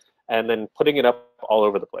discipline and then putting it up all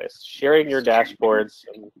over the place, sharing your dashboards.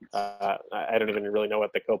 I don't even really know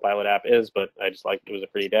what the Copilot app is, but I just liked it was a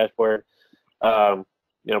free dashboard.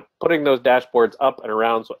 Putting those dashboards up and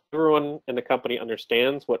around so everyone in the company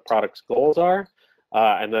understands what product's goals are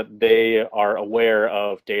and that they are aware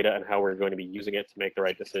of data and how we're going to be using it to make the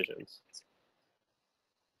right decisions.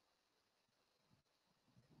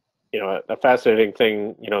 A fascinating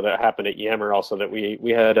thing, that happened at Yammer also, that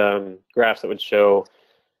we had graphs that would show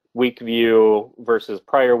week view versus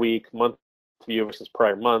prior week, month view versus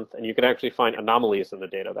prior month, and you can actually find anomalies in the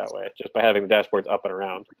data that way, just by having the dashboards up and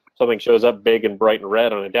around. Something shows up big and bright and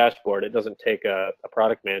red on a dashboard, it doesn't take a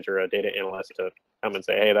product manager or a data analyst to come and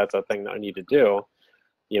say, hey, that's a thing that I need to do.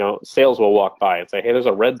 Sales will walk by and say, hey, there's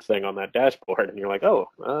a red thing on that dashboard, and you're like, oh,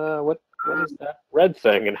 what is that red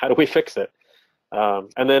thing, and how do we fix it?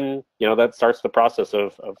 And then, that starts the process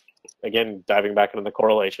of again, diving back into the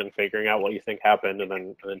correlation, figuring out what you think happened, and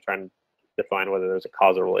then trying to define whether there's a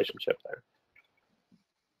causal relationship there.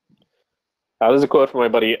 This is a quote from my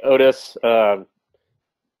buddy Otis. There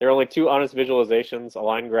are only two honest visualizations, a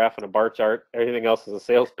line graph and a bar chart. Everything else is a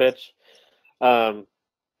sales pitch.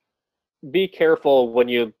 Be careful when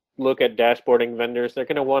you look at dashboarding vendors. They're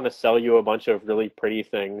going to want to sell you a bunch of really pretty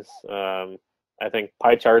things. I think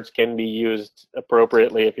pie charts can be used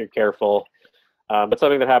appropriately if you're careful. But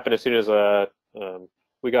something that happened as soon as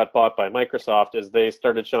we got bought by Microsoft is they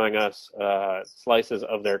started showing us slices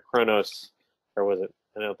of their Kronos, or was it?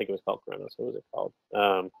 I don't think it was called Kronos. What was it called?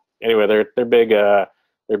 Anyway, their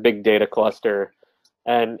big data cluster,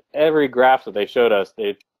 and every graph that they showed us,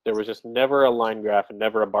 there was just never a line graph and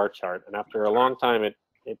never a bar chart. And after a long time, it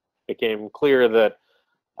became clear that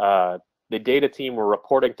the data team were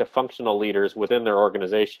reporting to functional leaders within their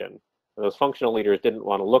organization. And those functional leaders didn't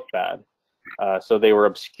want to look bad. So they were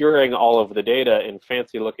obscuring all of the data in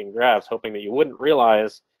fancy looking graphs, hoping that you wouldn't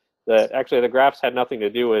realize that actually the graphs had nothing to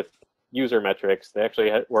do with user metrics. They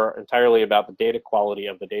actually were entirely about the data quality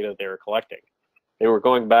of the data they were collecting. They were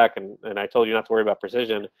going back, and I told you not to worry about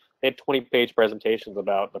precision. They had 20-page presentations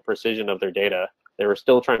about the precision of their data. They were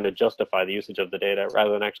still trying to justify the usage of the data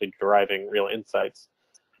rather than actually deriving real insights.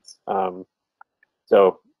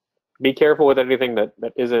 So be careful with anything that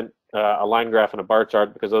isn't a line graph and a bar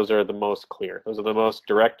chart because those are the most clear. Those are the most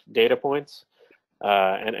direct data points,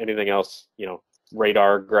 and anything else,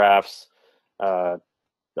 radar graphs that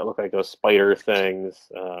look like those spider things,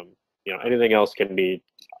 anything else can be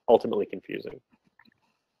ultimately confusing.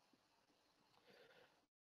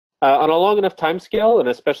 On a long enough time scale, and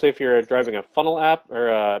especially if you're driving a funnel app or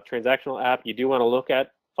a transactional app, you do want to look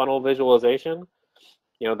at funnel visualization.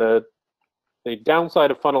 The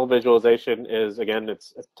downside of funnel visualization is, again,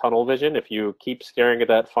 it's tunnel vision. If you keep staring at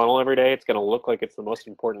that funnel every day, it's going to look like it's the most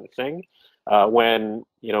important thing. When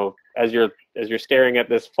as you're staring at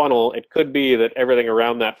this funnel, it could be that everything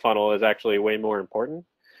around that funnel is actually way more important.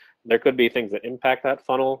 There could be things that impact that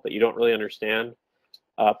funnel that you don't really understand.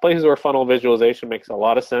 Places where funnel visualization makes a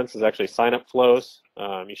lot of sense is actually sign-up flows.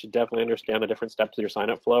 You should definitely understand the different steps of your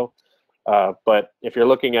sign-up flow. But if you're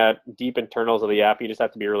looking at deep internals of the app, you just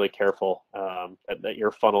have to be really careful that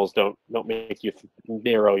your funnels don't make you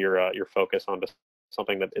narrow your focus onto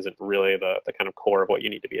something that isn't really the kind of core of what you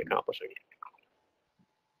need to be accomplishing.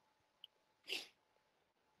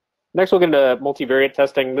 Next, we'll get into multivariate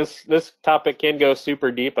testing. This topic can go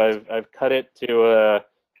super deep. I've cut it to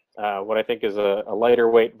what I think is a lighter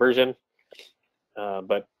weight version,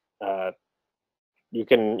 but you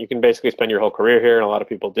can basically spend your whole career here, and a lot of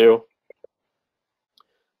people do.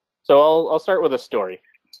 So I'll start with a story.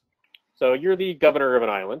 So you're the governor of an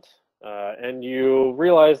island, and you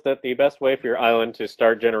realize that the best way for your island to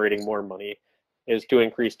start generating more money is to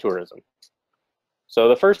increase tourism. So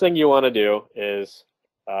the first thing you want to do is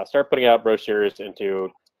start putting out brochures into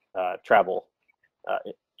travel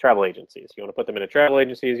agencies. You want to put them into travel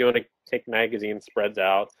agencies. You want to take magazine spreads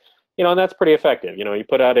out, and that's pretty effective. You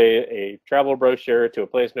put out a travel brochure to a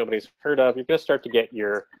place nobody's heard of. You're going to start to get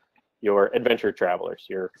your adventure travelers,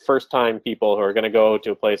 your first-time people who are going to go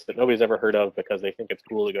to a place that nobody's ever heard of because they think it's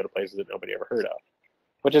cool to go to places that nobody ever heard of,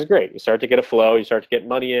 which is great. You start to get a flow. You start to get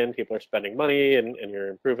money in. People are spending money, and you're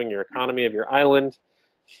improving your economy of your island.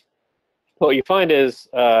 What you find is,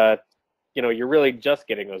 you're really just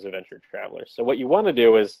getting those adventure travelers. So what you want to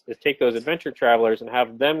do is take those adventure travelers and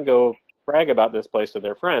have them go brag about this place to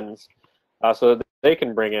their friends so that they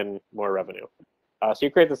can bring in more revenue. So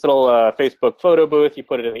you create this little Facebook photo booth, you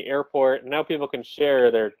put it in the airport, and now people can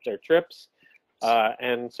share their trips.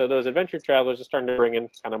 And so those adventure travelers are starting to bring in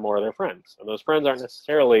kind of more of their friends. And those friends aren't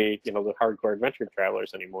necessarily, the hardcore adventure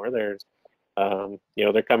travelers anymore. They're,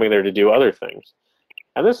 they're coming there to do other things.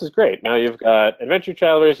 And this is great. Now you've got adventure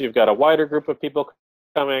travelers, you've got a wider group of people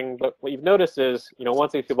coming, but what you've noticed is,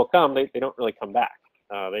 once these people come, they don't really come back.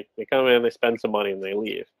 They come in, they spend some money, and they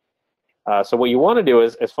leave. So what you want to do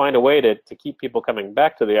is find a way to keep people coming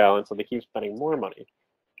back to the island so they keep spending more money.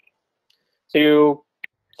 So you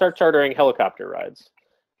start chartering helicopter rides.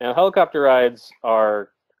 Now helicopter rides are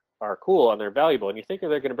cool and they're valuable, and you think they're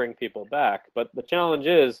going to bring people back, but the challenge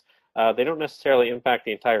is they don't necessarily impact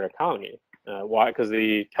the entire economy. Why? Because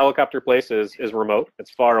the helicopter place is remote.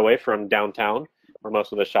 It's far away from downtown, where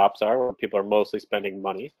most of the shops are, where people are mostly spending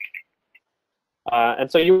money.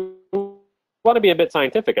 And so you want to be a bit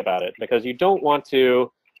scientific about it, because you don't want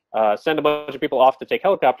to send a bunch of people off to take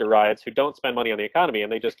helicopter rides who don't spend money on the economy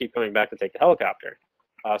and they just keep coming back to take the helicopter.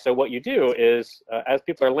 So what you do is, as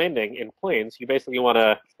people are landing in planes, you basically want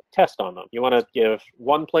to test on them. You want to give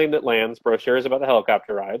one plane that lands brochures about the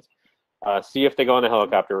helicopter rides, see if they go on the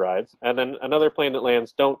helicopter rides, and then another plane that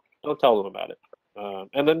lands, don't tell them about it.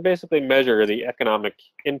 And then basically measure the economic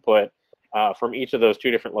input from each of those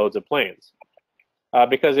two different loads of planes.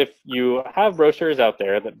 Because if you have brochures out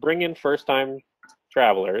there that bring in first-time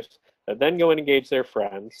travelers, that then go and engage their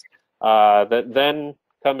friends, that then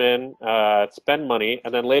come in, spend money,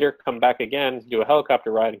 and then later come back again to do a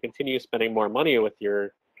helicopter ride and continue spending more money with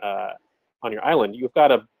your on your island, you've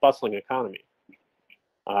got a bustling economy.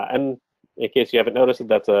 And in case you haven't noticed,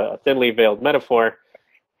 that's a thinly veiled metaphor.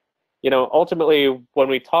 Ultimately, when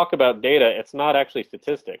we talk about data, it's not actually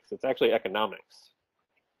statistics, it's actually economics.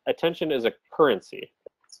 Attention is a currency,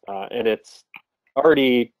 and it's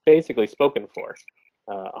already basically spoken for.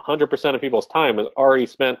 100% of people's time is already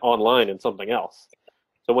spent online in something else.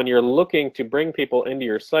 So when you're looking to bring people into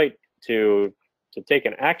your site to take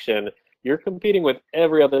an action, you're competing with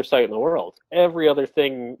every other site in the world, every other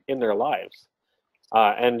thing in their lives.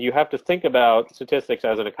 And you have to think about statistics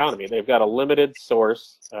as an economy. They've got a limited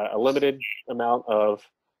source, a limited amount of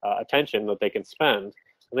attention that they can spend, and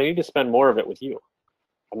they need to spend more of it with you.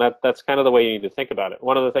 And that's kind of the way you need to think about it.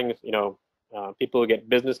 One of the things, people who get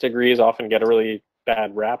business degrees often get a really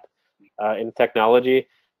bad rap in technology.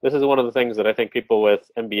 This is one of the things that I think people with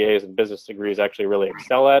MBAs and business degrees actually really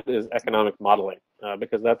excel at, is economic modeling,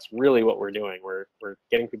 because that's really what we're doing. We're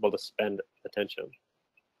getting people to spend attention.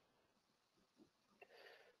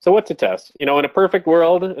 So what to test? In a perfect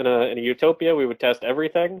world, in a utopia, we would test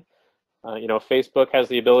everything. Facebook has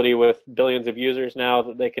the ability with billions of users now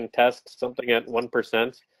that they can test something at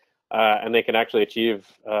 1%, and they can actually achieve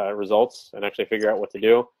results and actually figure out what to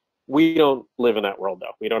do. We don't live in that world,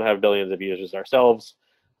 though. We don't have billions of users ourselves,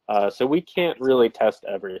 so we can't really test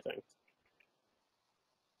everything.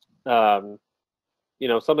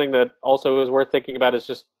 Something that also is worth thinking about is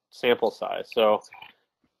just sample size. So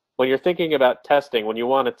when you're thinking about testing, when you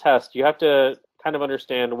want to test, you have to kind of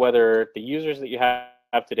understand whether the users that you have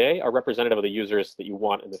today are representative of the users that you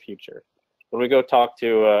want in the future. When we go talk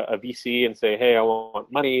to a VC and say, hey, I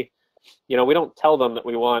want money, we don't tell them that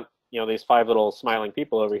we want these 5 little smiling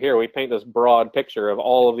people over here. We paint this broad picture of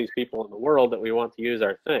all of these people in the world that we want to use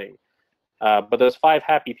our thing. But those 5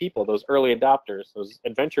 happy people, those early adopters, those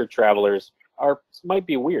adventure travelers, might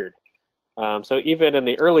be weird. So even in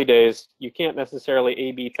the early days, you can't necessarily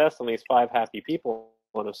A/B test on these 5 happy people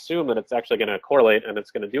and assume that it's actually going to correlate and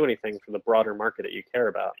it's going to do anything for the broader market that you care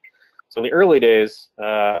about. So in the early days,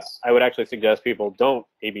 I would actually suggest people don't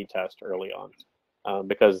A/B test early on,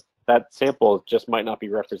 because that sample just might not be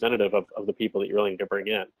representative of the people that you really need to bring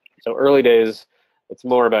in. So early days, it's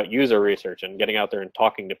more about user research and getting out there and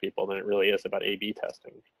talking to people than it really is about A/B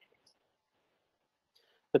testing.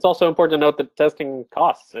 It's also important to note that testing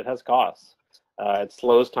costs. It has costs. It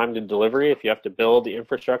slows time to delivery. If you have to build the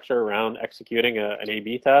infrastructure around executing an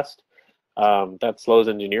A/B test, that slows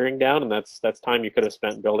engineering down, and that's time you could have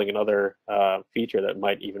spent building another feature that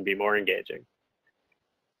might even be more engaging.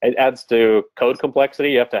 It adds to code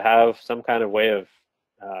complexity. You have to have some kind of way of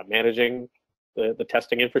managing the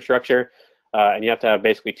testing infrastructure, and you have to have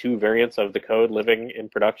basically 2 variants of the code living in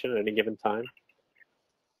production at any given time.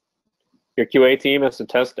 Your QA team has to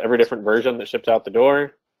test every different version that ships out the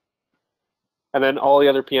door. And then all the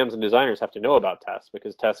other PMs and designers have to know about tests,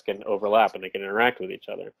 because tests can overlap and they can interact with each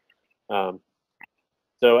other.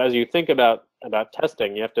 So as you think about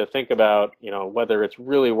testing, you have to think about whether it's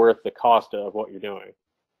really worth the cost of what you're doing.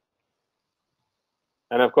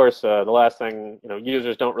 And of course, the last thing,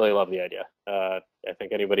 users don't really love the idea. I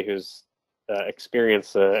think anybody who's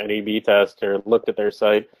experienced an A/B test or looked at their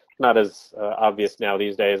site, not as obvious now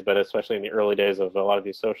these days, but especially in the early days of a lot of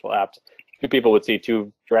these social apps, 2 people would see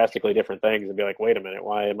 2 drastically different things and be like, wait a minute,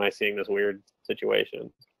 why am I seeing this weird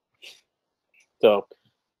situation? So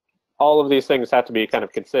all of these things have to be kind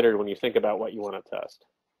of considered when you think about what you want to test.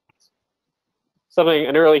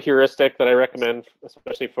 An early heuristic that I recommend,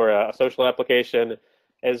 especially for a social application,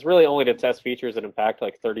 is really only to test features that impact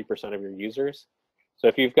like 30% of your users. So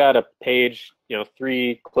if you've got a page,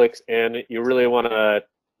 3 clicks in, you really want to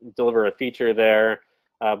deliver a feature there,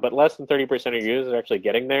 but less than 30% of your users are actually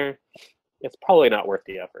getting there, it's probably not worth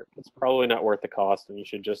the effort. It's probably not worth the cost, and you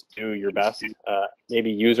should just do your best. Maybe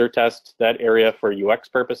user test that area for UX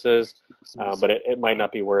purposes, but it might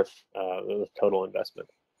not be worth the total investment.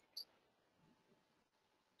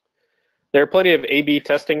 There are plenty of A/B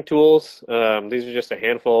testing tools. These are just a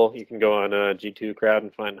handful. You can go on G2 Crowd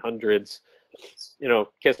and find hundreds.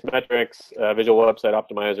 Kissmetrics, Visual Website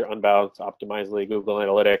Optimizer, Unbounce, Optimizely, Google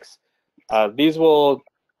Analytics. These will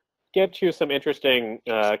get you some interesting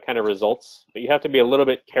kind of results, but you have to be a little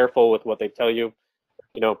bit careful with what they tell you.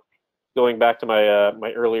 Going back to my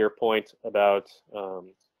my earlier point about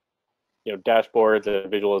dashboards and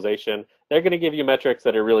visualization, they're going to give you metrics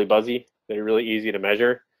that are really buzzy, that are really easy to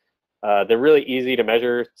measure. The really easy to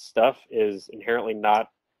measure stuff is inherently not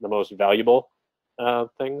the most valuable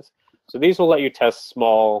things. So these will let you test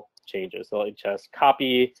small changes. They'll let you test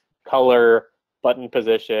copy, color, button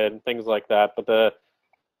position, things like that. But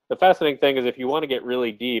the fascinating thing is if you want to get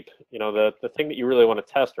really deep, the thing that you really want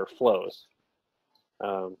to test are flows.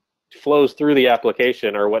 Flows through the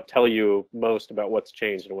application are what tell you most about what's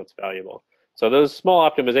changed and what's valuable. So those small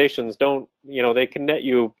optimizations don't, they can net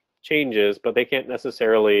you changes, but they can't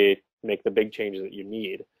necessarily make the big changes that you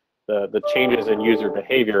need. The changes in user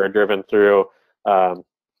behavior are driven through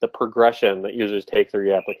the progression that users take through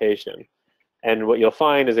your application. And what you'll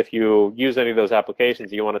find is if you use any of those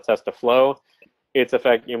applications, you want to test a flow, it's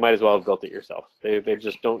effect you might as well have built it yourself. They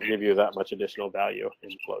just don't give you that much additional value in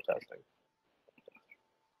flow testing.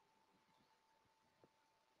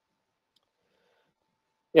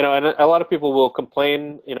 And a lot of people will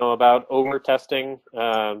complain, about over testing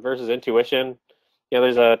versus intuition.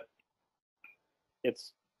 This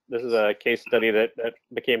is a case study that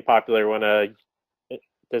became popular when a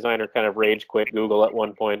designer kind of rage quit Google at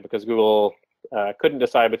one point because Google couldn't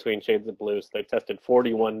decide between shades of blue, so they tested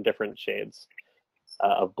 41 different shades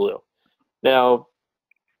of blue. Now,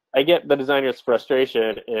 I get the designer's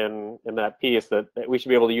frustration in that piece that we should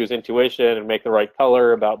be able to use intuition and make the right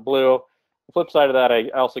color about blue, flip side of that, I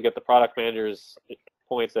also get the product manager's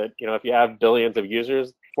points that, if you have billions of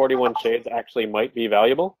users, 41 shades actually might be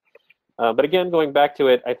valuable. But again, going back to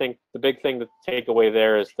it, I think the big thing to take away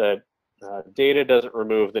there is that data doesn't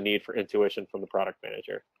remove the need for intuition from the product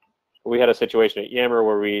manager. We had a situation at Yammer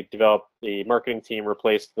where we developed, the marketing team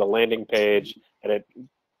replaced the landing page, and it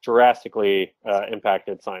drastically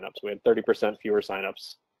impacted signups. We had 30% fewer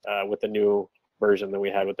signups with the new version than we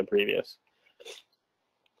had with the previous.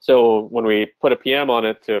 So when we put a PM on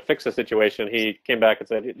it to fix the situation, he came back and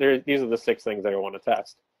said, these are the 6 things that I want to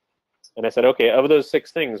test. And I said, okay, of those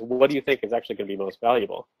 6 things, what do you think is actually going to be most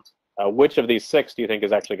valuable? Which of these 6 do you think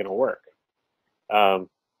is actually going to work?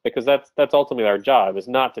 Because that's ultimately our job, is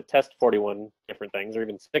not to test 41 different things or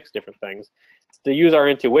even 6 different things. It's to use our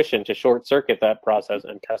intuition to short circuit that process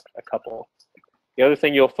and test a couple. The other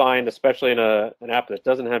thing you'll find, especially in an app that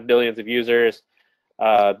doesn't have billions of users,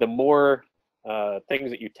 the more things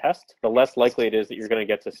that you test, the less likely it is that you're going to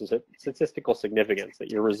get to statistical significance,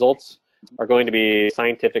 that your results are going to be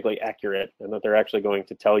scientifically accurate and that they're actually going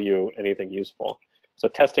to tell you anything useful. So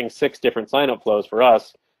testing 6 different sign-up flows for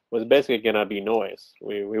us was basically going to be noise.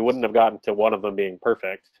 We wouldn't have gotten to one of them being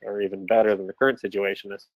perfect or even better than the current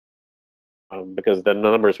situation is, because the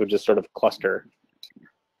numbers would just sort of cluster.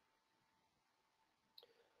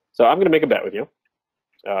 So I'm going to make a bet with you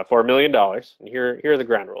for $1 million. And here are the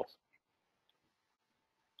ground rules.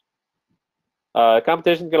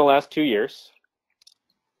 Competition is going to last 2 years.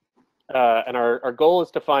 And our goal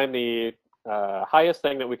is to find the highest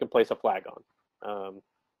thing that we can place a flag on.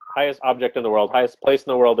 Highest object in the world, highest place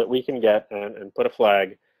in the world that we can get and put a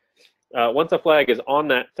flag. Once a flag is on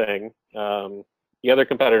that thing, the other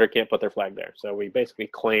competitor can't put their flag there. So we basically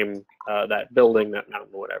claim that building, that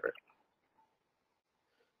mountain, whatever.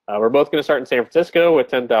 We're both going to start in San Francisco with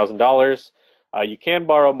 $10,000. You can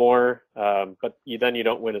borrow more, but then you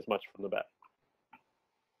don't win as much from the bet.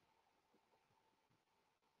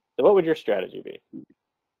 So what would your strategy be?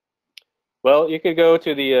 Well, you could go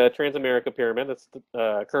to the Transamerica Pyramid. That's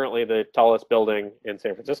currently the tallest building in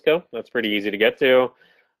San Francisco. That's pretty easy to get to.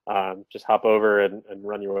 Just hop over and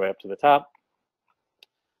run your way up to the top.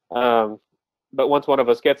 But once one of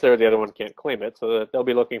us gets there, the other one can't claim it, so that they'll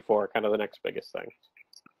be looking for kind of the next biggest thing.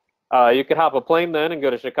 You could hop a plane then and go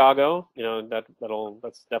to Chicago.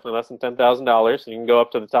 That's definitely less than $10,000. You can go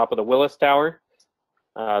up to the top of the Willis Tower.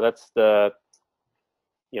 That's the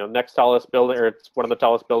next tallest building, or it's one of the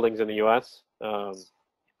tallest buildings in the U.S. And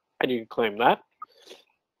you can claim that.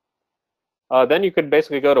 Then you could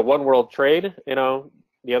basically go to One World Trade.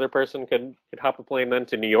 The other person could hop a plane then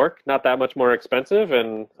to New York. Not that much more expensive,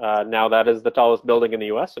 and now that is the tallest building in the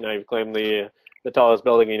U.S. And now you've claimed the tallest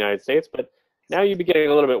building in the United States. But now you'd be getting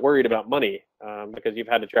a little bit worried about money because you've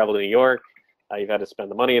had to travel to New York. You've had to spend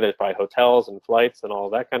the money. There's probably hotels and flights and all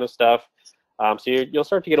that kind of stuff. So you'll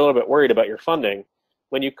start to get a little bit worried about your funding,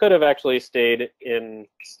 when you could have actually stayed in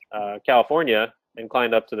California and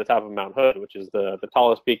climbed up to the top of Mount Hood, which is the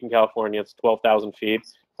tallest peak in California. It's 12,000 feet,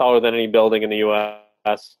 taller than any building in the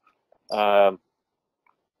U.S. And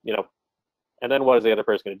then what is the other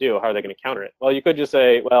person going to do? How are they going to counter it? Well, you could just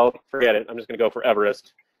say, well, forget it. I'm just going to go for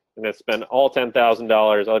Everest. I'm going to spend all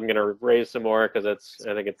 $10,000. I'm going to raise some more because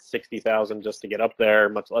I think it's $60,000 just to get up there,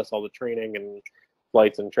 much less all the training and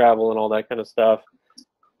flights and travel and all that kind of stuff.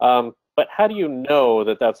 But how do you know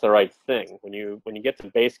that that's the right thing? When you get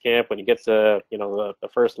to base camp, when you get to the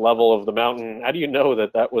first level of the mountain, how do you know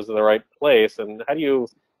that that was the right place? And how do you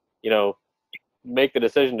make the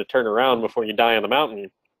decision to turn around before you die on the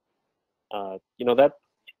mountain? That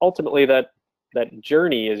ultimately that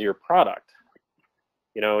journey is your product.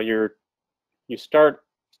 You start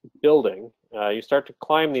building, you start to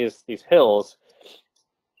climb these hills,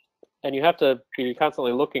 and you have to be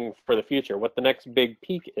constantly looking for the future, what the next big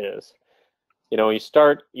peak is.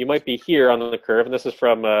 You might be here on the curve, and this is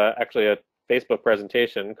from actually a Facebook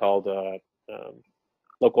presentation called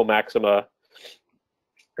Local Maxima,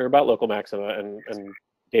 or about local maxima and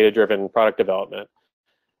data-driven product development.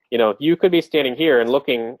 You could be standing here and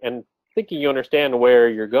looking and thinking you understand where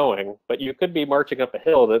you're going, but you could be marching up a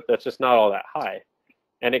hill that's just not all that high.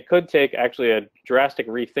 And it could take actually a drastic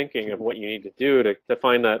rethinking of what you need to do to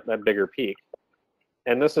find that bigger peak.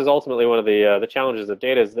 And this is ultimately one of the challenges of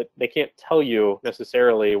data, is that they can't tell you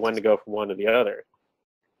necessarily when to go from one to the other.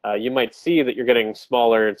 You might see that you're getting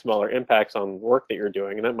smaller and smaller impacts on work that you're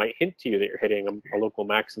doing, and that might hint to you that you're hitting a local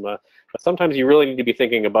maxima. But sometimes you really need to be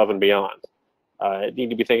thinking above and beyond. You need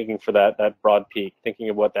to be thinking for that broad peak, thinking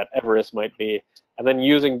of what that Everest might be, and then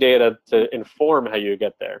using data to inform how you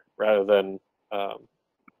get there, rather than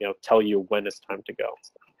tell you when it's time to go.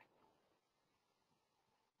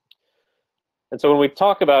 And so when we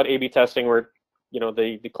talk about A/B testing, we're,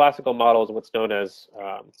 the classical model is what's known as,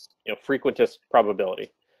 frequentist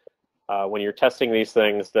probability. When you're testing these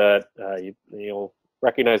things, that you'll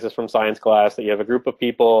recognize this from science class, that you have a group of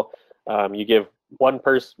people, you give one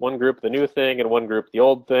group the new thing and one group the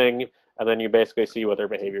old thing, and then you basically see what their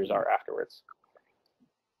behaviors are afterwards.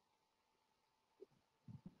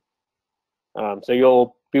 So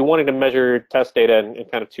you'll be wanting to measure test data in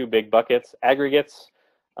kind of two big buckets. Aggregates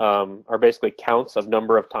are basically counts of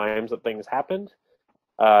number of times that things happened,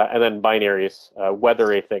 and then binaries,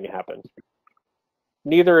 whether a thing happened.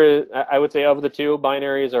 Neither, I would say, of the two,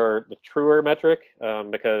 binaries are the truer metric,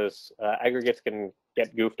 because aggregates can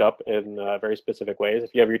get goofed up in very specific ways.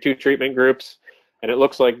 If you have your two treatment groups and it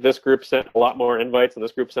looks like this group sent a lot more invites and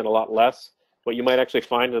this group sent a lot less, what you might actually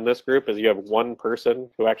find in this group is you have one person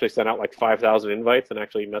who actually sent out like 5,000 invites and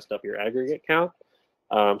actually messed up your aggregate count.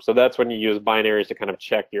 So that's when you use binaries to kind of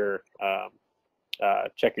check your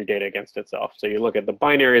data against itself. So you look at the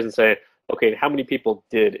binaries and say, okay, how many people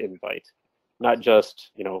did invite? Not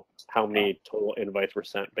just, how many total invites were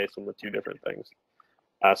sent based on the two different things.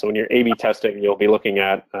 So when you're A/B testing, you'll be looking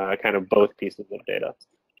at kind of both pieces of data.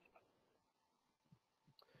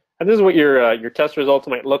 And this is what your test results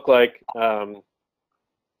might look like. I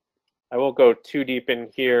won't go too deep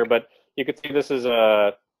in here, but you can see this is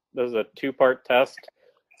a two-part test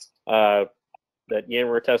that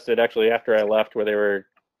Yanmar tested actually after I left, where they were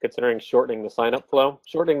considering shortening the sign-up flow.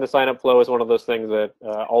 Shortening the sign-up flow is one of those things that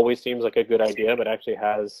always seems like a good idea, but actually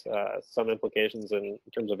has some implications in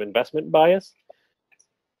terms of investment bias.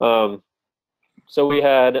 So we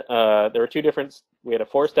had, there were two different, we had a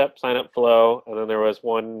 4-step sign-up flow, and then there was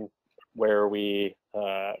one where we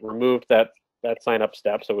removed that sign-up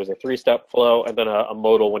step. So it was a 3-step flow, and then a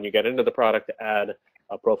modal when you get into the product to add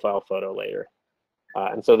a profile photo later.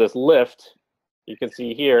 And so this lift, you can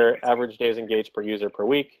see here, average days engaged per user per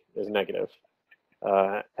week is negative.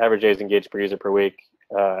 Average days engaged per user per week,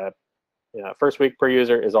 first week per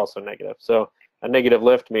user is also negative. So a negative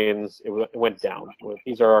lift means it went down.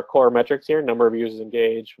 These are our core metrics here: number of users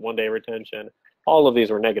engaged, 1-day retention. All of these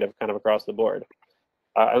were negative kind of across the board.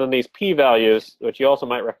 And then these p-values, which you also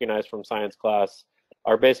might recognize from science class,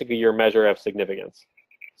 are basically your measure of significance.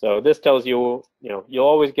 So this tells you, you'll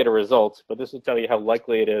always get a result, but this will tell you how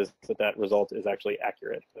likely it is that that result is actually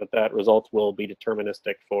accurate, that result will be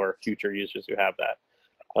deterministic for future users who have that.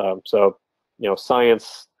 So,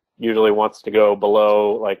 science usually wants to go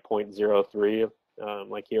below like 0.03,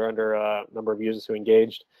 like here under number of users who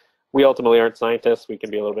engaged. We ultimately aren't scientists. We can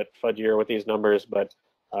be a little bit fudgier with these numbers, but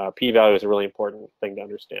p-value is a really important thing to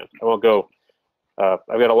understand. I won't go, I've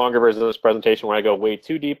got a longer version of this presentation where I go way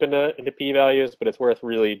too deep into p-values, but it's worth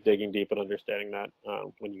really digging deep and understanding that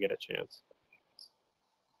when you get a chance.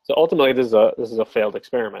 So ultimately, this is a failed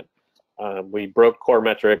experiment. We broke core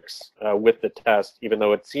metrics with the test, even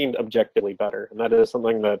though it seemed objectively better. And that is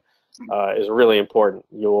something that is really important.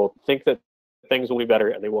 You will think that things will be better,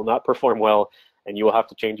 and they will not perform well, and you will have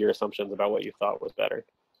to change your assumptions about what you thought was better.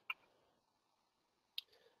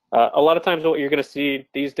 A lot of times what you're going to see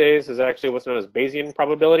these days is actually what's known as Bayesian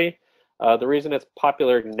probability. The reason it's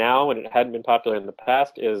popular now and it hadn't been popular in the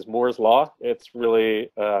past is Moore's law. It's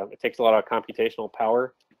really, it takes a lot of computational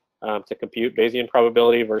power to compute Bayesian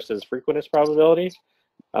probability versus frequentist probability.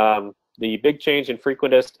 The big change in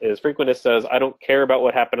frequentist is frequentist says, I don't care about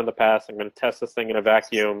what happened in the past. I'm going to test this thing in a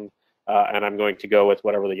vacuum, and I'm going to go with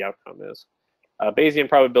whatever the outcome is. Bayesian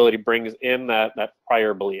probability brings in that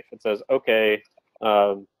prior belief. It says, okay,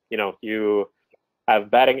 you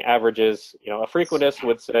have batting averages. A frequentist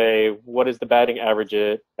would say, what is the batting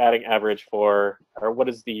average for, or what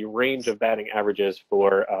is the range of batting averages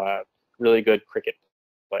for really good cricket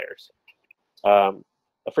players?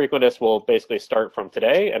 A frequentist will basically start from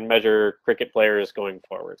today and measure cricket players going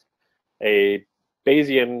forward. A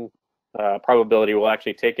Bayesian probability will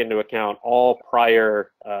actually take into account all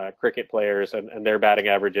prior cricket players and their batting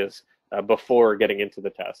averages before getting into the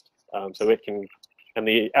test. So it can, and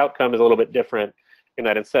the outcome is a little bit different in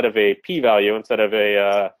that instead of a p-value, instead of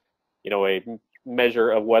a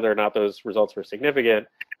measure of whether or not those results were significant,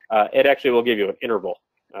 it actually will give you an interval.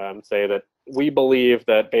 Say that we believe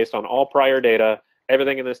that based on all prior data,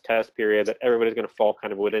 everything in this test period, that everybody's going to fall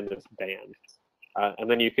kind of within this band. And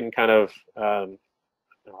then you can kind of,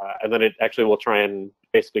 and then it actually will try and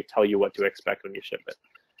basically tell you what to expect when you ship it.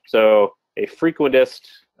 So a frequentist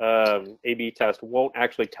A/B test won't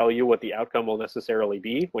actually tell you what the outcome will necessarily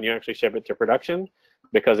be when you actually ship it to production,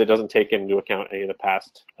 because it doesn't take into account any of the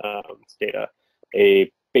past data.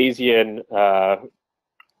 A Bayesian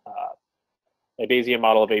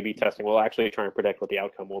model of A/B testing will actually try and predict what the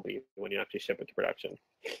outcome will be when you actually ship it to production.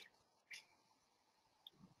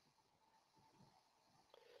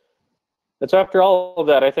 And so after all of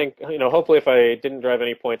that, I think, hopefully if I didn't drive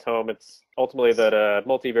any points home, it's ultimately that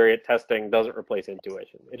multivariate testing doesn't replace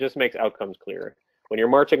intuition. It just makes outcomes clearer. When you're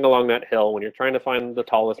marching along that hill, when you're trying to find the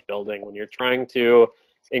tallest building, when you're trying to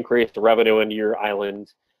increase the revenue into your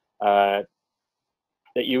island, that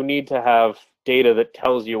you need to have data that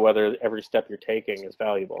tells you whether every step you're taking is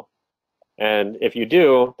valuable. And if you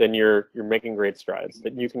do, then you're making great strides,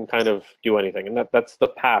 that you can kind of do anything. And that's the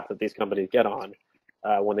path that these companies get on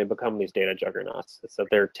when they become these data juggernauts. It's that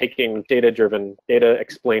they're taking data-driven,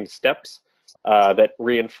 data-explained steps that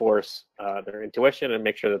reinforce their intuition and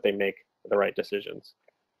make sure that they make the right decisions.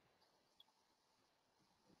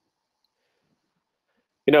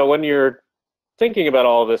 When you're thinking about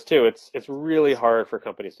all of this too, it's really hard for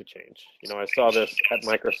companies to change. I saw this at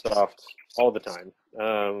Microsoft all the time.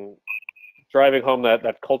 Driving home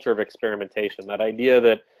that culture of experimentation, that idea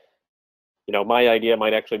that my idea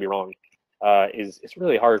might actually be wrong, is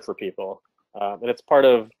really hard for people, and it's part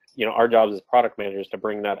of our jobs as product managers to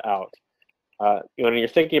bring that out. When you're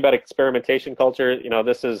thinking about experimentation culture,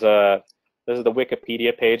 this is the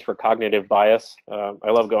Wikipedia page for cognitive bias.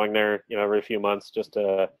 I love going there every few months just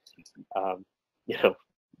to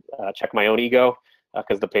check my own ego,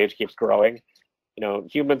 because the page keeps growing.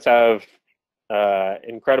 Humans have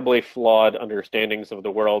incredibly flawed understandings of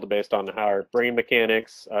the world based on our brain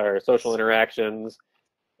mechanics, our social interactions.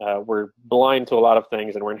 We're blind to a lot of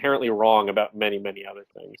things, and we're inherently wrong about many, many other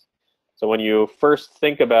things. So when you first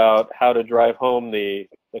think about how to drive home the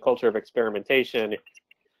culture of experimentation,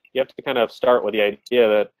 you have to kind of start with the idea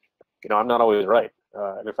that I'm not always right.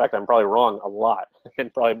 And in fact, I'm probably wrong a lot,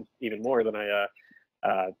 and probably even more than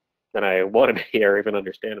I want to be or even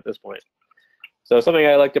understand at this point. So something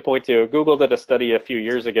I like to point to, Google did a study a few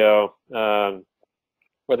years ago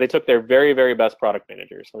where they took their very, very best product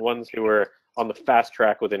managers, the ones who were on the fast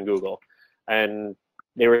track within Google, and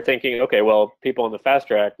they were thinking, okay, well, people on the fast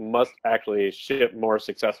track must actually ship more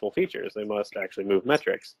successful features. They must actually move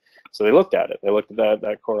metrics. So they looked at it. They looked at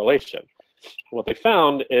that correlation. What they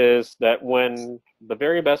found is that when the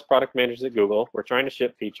very best product managers at Google were trying to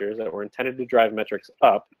ship features that were intended to drive metrics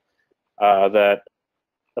up, that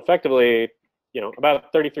effectively,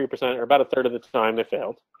 about 33%, or about a third of the time, they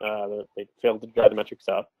failed. They failed to drive the metrics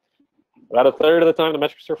up. About a third of the time, the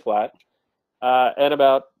metrics were flat. And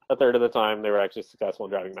about a third of the time, they were actually successful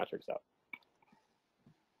in driving metrics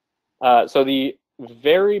up. So the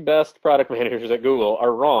very best product managers at Google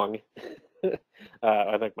are wrong.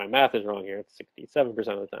 I think my math is wrong here. It's 67% of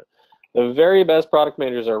the time. The very best product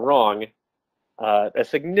managers are wrong a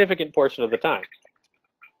significant portion of the time.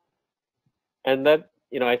 And that,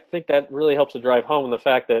 I think that really helps to drive home the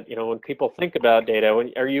fact that, when people think about data,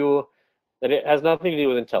 that it has nothing to do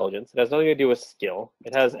with intelligence. It has nothing to do with skill.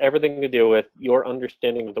 It has everything to do with your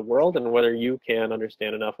understanding of the world and whether you can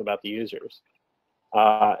understand enough about the users.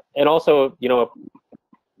 And also,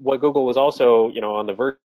 what Google was also, on the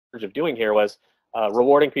verge of doing here was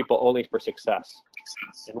rewarding people only for success.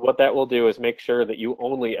 And what that will do is make sure that you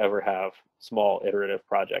only ever have small iterative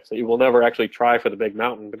projects, that you will never actually try for the big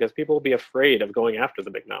mountain, because people will be afraid of going after the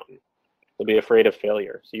big mountain. They'll be afraid of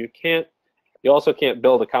failure. So you also can't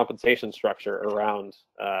build a compensation structure around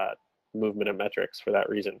movement of metrics for that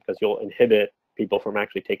reason, because you'll inhibit people from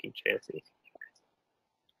actually taking chances.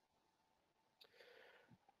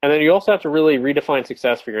 And then you also have to really redefine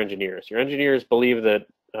success for your engineers. Your engineers believe that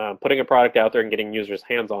putting a product out there and getting users'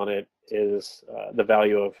 hands on it is the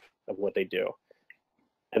value of what they do.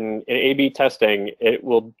 And in A/B testing, it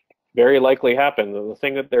will very likely happen that the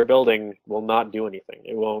thing that they're building will not do anything.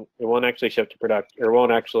 It won't actually ship to production, or it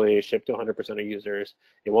won't actually ship to 100% of users.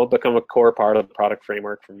 It won't become a core part of the product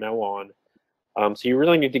framework from now on. So you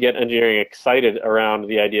really need to get engineering excited around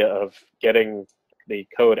the idea of getting the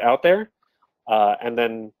code out there, and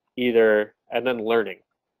then learning.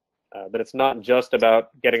 But it's not just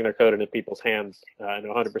about getting their code into people's hands, in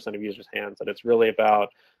 100% of users' hands. That it's really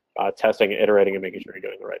about testing, iterating, and making sure you're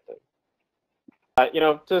doing the right thing.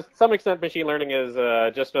 To some extent, machine learning is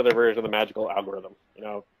just another version of the magical algorithm.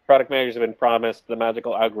 Product managers have been promised the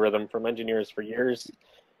magical algorithm from engineers for years,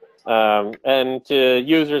 and to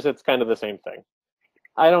users, it's kind of the same thing.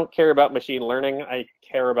 I don't care about machine learning. I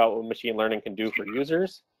care about what machine learning can do for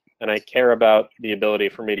users, and I care about the ability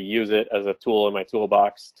for me to use it as a tool in my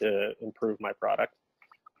toolbox to improve my product.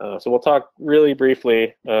 So we'll talk really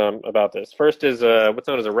briefly about this. First is what's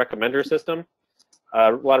known as a recommender system.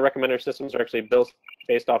 A lot of recommender systems are actually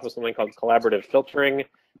based off of something called collaborative filtering,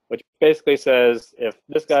 which basically says if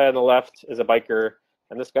this guy on the left is a biker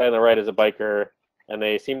and this guy on the right is a biker, and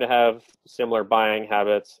they seem to have similar buying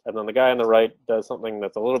habits, and then the guy on the right does something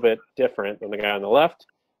that's a little bit different than the guy on the left,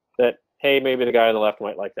 that, hey, maybe the guy on the left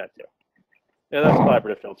might like that too. Yeah, that's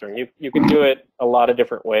collaborative filtering. You can do it a lot of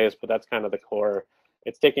different ways, but that's kind of the core.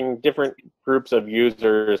 It's taking different groups of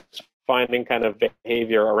users, finding kind of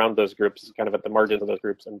behavior around those groups, kind of at the margins of those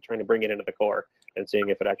groups, and trying to bring it into the core and seeing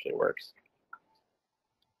if it actually works.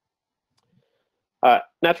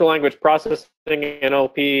 Natural language processing,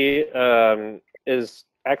 NLP, is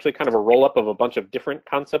actually kind of a roll-up of a bunch of different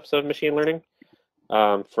concepts of machine learning.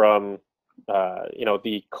 From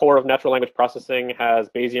the core of natural language processing has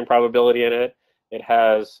Bayesian probability in it. It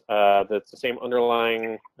has the same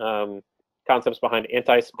underlying concepts behind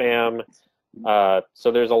anti-spam.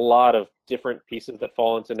 So there's a lot of different pieces that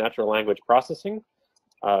fall into natural language processing.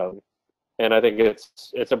 And I think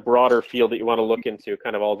it's a broader field that you want to look into,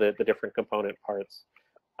 kind of all the different component parts.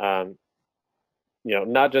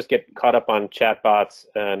 Not just get caught up on chatbots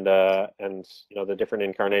and the different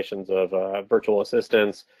incarnations of virtual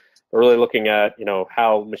assistants. We're really looking at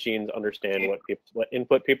how machines understand what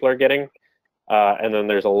input people are getting, and then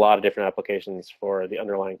there's a lot of different applications for the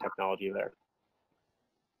underlying technology there.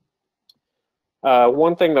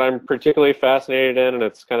 One thing that I'm particularly fascinated in, and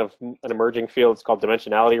it's kind of an emerging field, it's called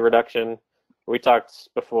dimensionality reduction. We talked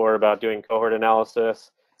before about doing cohort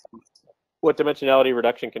analysis. What dimensionality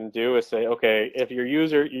reduction can do is say, okay, if your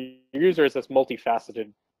user is this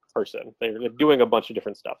multifaceted person, they're doing a bunch of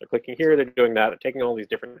different stuff. They're clicking here, they're doing that, they're taking all these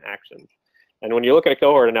different actions. And when you look at a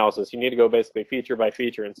cohort analysis, you need to go basically feature by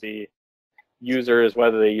feature and see users,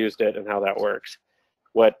 whether they used it, and how that works.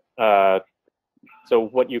 So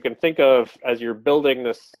what you can think of as you're building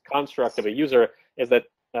this construct of a user is that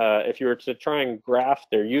if you were to try and graph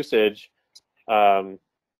their usage,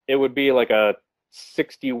 it would be like a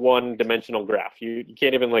 61 dimensional graph. You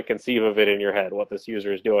can't even conceive of it in your head, what this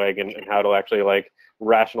user is doing and how to actually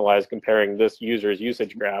rationalize comparing this user's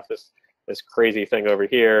usage graph, this crazy thing over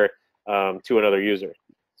here, to another user.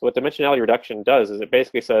 So what dimensionality reduction does is it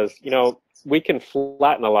basically says, we can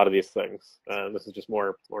flatten a lot of these things. This is just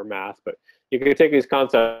more math, but you can take these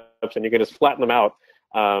concepts and you can just flatten them out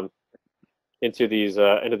into these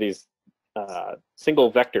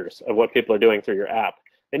single vectors of what people are doing through your app.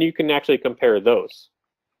 And you can actually compare those.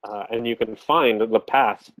 And you can find the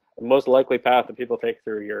path, the most likely path that people take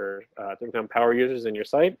through your to become power users in your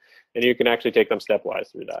site, and you can actually take them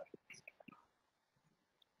stepwise through that.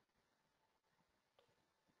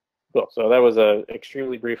 Cool. So that was a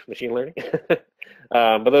extremely brief machine learning,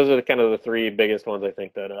 but those are kind of the three biggest ones I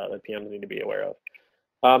think that that PMs need to be aware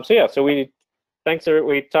of. So we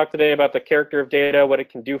talked today about the character of data, what it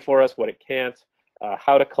can do for us, what it can't,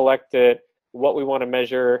 how to collect it, what we want to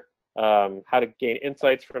measure, how to gain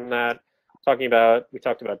insights from that. We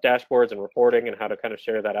talked about dashboards and reporting and how to kind of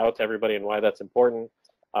share that out to everybody and why that's important.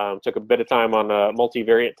 Took a bit of time on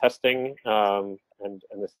multivariate testing and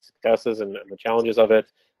the successes and the challenges of it.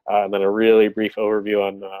 And then a really brief overview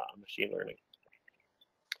on machine learning.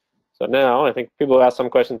 So now I think people asked some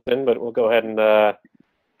questions in, but we'll go ahead and fire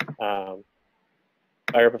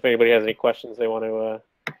up if anybody has any questions they want to.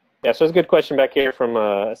 Yeah, so there's a good question back here from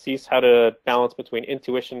Assis, how to balance between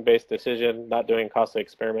intuition-based decision, not doing costly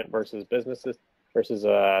experiment versus businesses, versus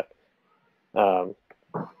the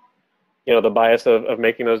bias of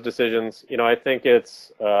making those decisions. I think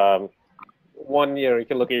it's one, you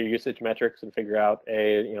can look at your usage metrics and figure out,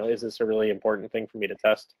 is this a really important thing for me to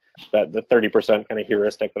test? That the 30% kind of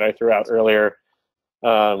heuristic that I threw out earlier.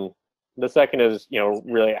 The second is,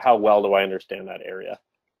 really how well do I understand that area?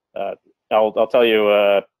 I'll tell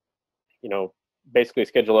you, basically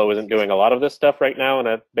Skedulo isn't doing a lot of this stuff right now,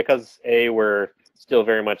 and because A, we're still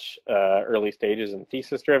very much early stages and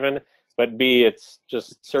thesis driven, but B, it's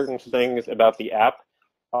just certain things about the app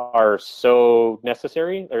are so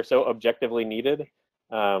necessary, they're so objectively needed,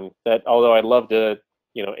 that although I'd love to,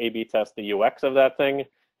 A/B test the UX of that thing,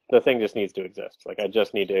 the thing just needs to exist. I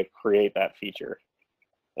just need to create that feature.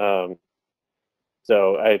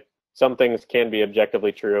 Some things can be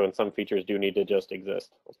objectively true, and some features do need to just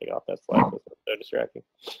exist. I'll take off that slide. That's so distracting.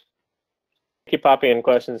 Keep popping in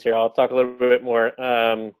questions here. I'll talk a little bit more.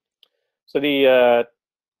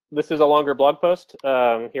 This is a longer blog post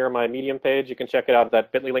here on my Medium page. You can check it out at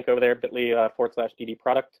that bit.ly link over there, bit.ly/DD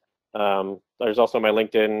product. There's also my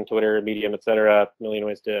LinkedIn, Twitter, Medium, etc. A million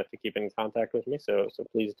ways to keep in contact with me, so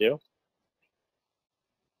please do.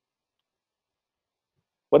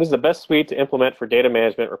 What is the best suite to implement for data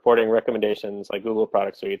management, reporting, recommendations like Google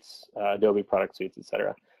product suites, Adobe product suites,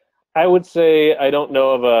 etc.? I would say I don't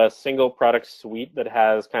know of a single product suite that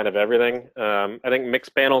has kind of everything. I think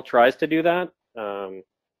Mixpanel tries to do that,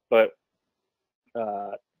 but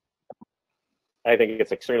I think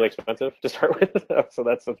it's extremely expensive to start with. So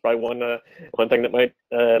that's probably one thing that might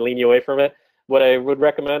lean you away from it. What I would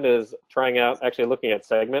recommend is trying out, actually looking at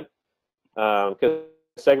Segment. because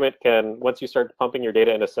segment can, once you start pumping your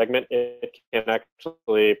data in a segment, it can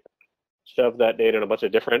actually shove that data in a bunch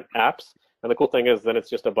of different apps. And the cool thing is then it's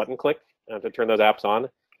just a button click to turn those apps on.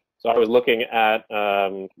 So I was looking at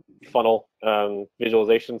funnel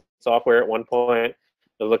visualization software at one point.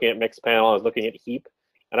 I was looking at Mixpanel. I was looking at Heap.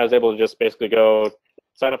 And I was able to just basically go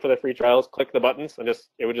sign up for the free trials, click the buttons, and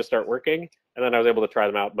it would just start working. And then I was able to try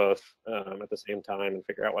them out both at the same time and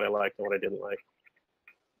figure out what I liked and what I didn't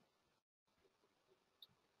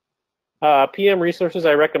like. PM resources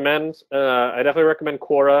I recommend. I definitely recommend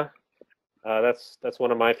Quora. That's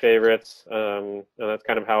one of my favorites. And that's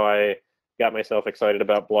kind of how I got myself excited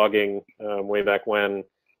about blogging way back when.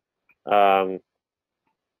 I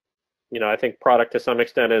think product to some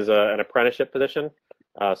extent is an apprenticeship position.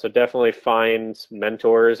 So definitely find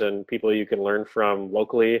mentors and people you can learn from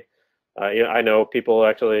locally. I know people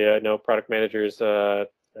actually, I know product managers, at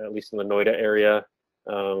least in the Noida area,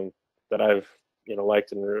 that I've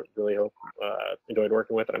liked and really enjoyed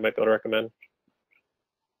working with, and I might be able to recommend.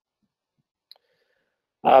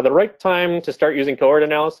 The right time to start using cohort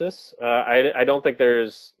analysis, I don't think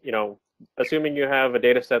there's, assuming you have a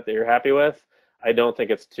data set that you're happy with, I don't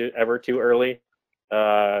think it's ever too early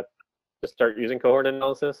to start using cohort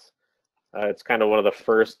analysis. It's kind of one of the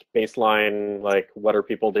first baseline, like, what are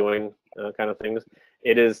people doing kind of things.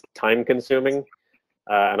 It is time consuming,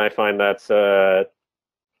 and I find that's,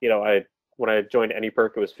 when I joined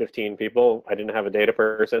AnyPerk, it was 15 people. I didn't have a data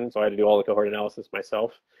person, so I had to do all the cohort analysis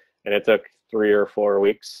myself, and it took 3 or 4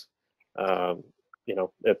 weeks. So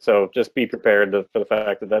just be prepared for the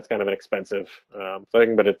fact that that's kind of an expensive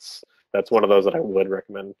thing, but that's one of those that I would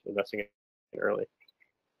recommend investing in early.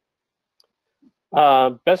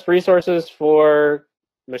 Best resources for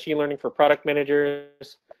machine learning for product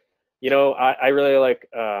managers. I really like,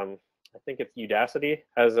 I think it's Udacity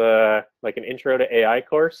has like an intro to AI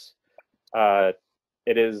course. It'll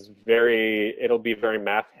be very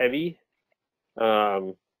math heavy.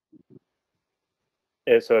 So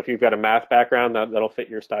if you've got a math background, that'll fit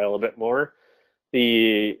your style a bit more.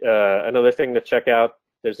 Another thing to check out,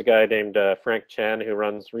 there's a guy named Frank Chen who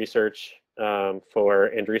runs research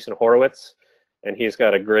for Andreessen Horowitz, and he's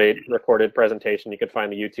got a great recorded presentation. You can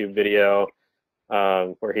find the YouTube video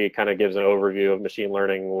where he kind of gives an overview of machine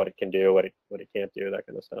learning, what it can do, what it can't do, that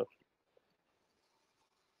kind of stuff.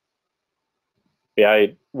 Yeah,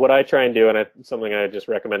 what I try and do, and something I just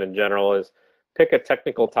recommend in general, is pick a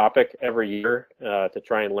technical topic every year to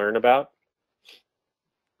try and learn about.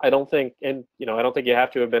 I don't think you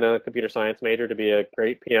have to have been a computer science major to be a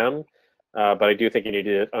great PM, but I do think you need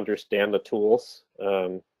to understand the tools.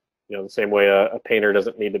 The same way a painter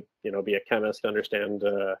doesn't need to be a chemist to understand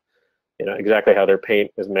exactly how their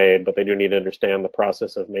paint is made, but they do need to understand the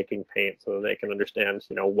process of making paint so that they can understand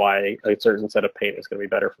why a certain set of paint is going to be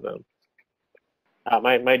better for them.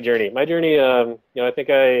 My journey. I think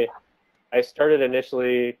I started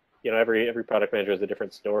initially. Every product manager has a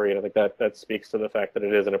different story, and I think that speaks to the fact that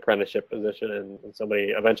it is an apprenticeship position, and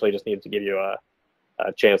somebody eventually just needs to give you a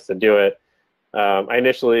chance to do it. I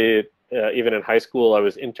initially, even in high school, I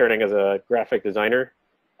was interning as a graphic designer.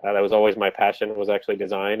 That was always my passion, was actually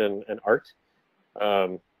design and art.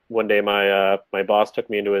 One day, my boss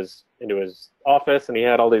took me into his office, and he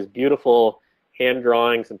had all these beautiful hand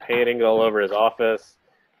drawings and paintings all over his office,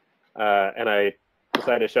 and I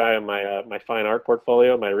decided to show him my fine art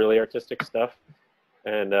portfolio, my really artistic stuff,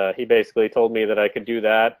 and he basically told me that I could do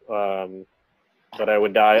that, but I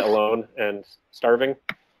would die alone and starving,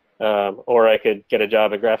 or I could get a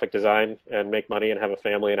job in graphic design and make money and have a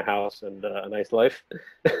family and a house and a nice life.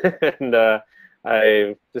 And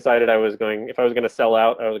I decided if I was going to sell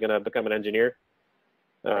out, I was going to become an engineer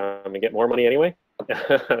and get more money anyway.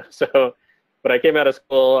 So when I came out of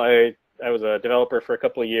school, I was a developer for a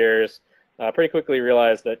couple of years. Pretty quickly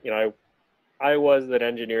realized that I was that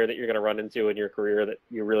engineer that you're going to run into in your career that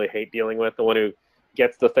you really hate dealing with, the one who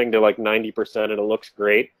gets the thing to like 90% and it looks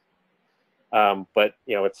great, but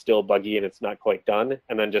it's still buggy and it's not quite done,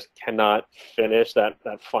 and then just cannot finish that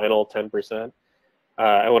final 10%.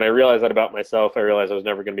 And when I realized that about myself, I realized I was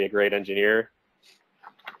never going to be a great engineer.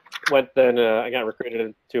 I got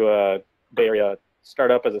recruited to a Bay Area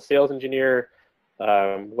startup as a sales engineer.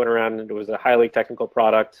 Went around, and it was a highly technical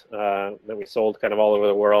product that we sold kind of all over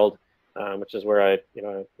the world, which is where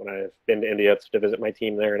when I've been to India to visit my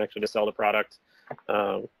team there and actually to sell the product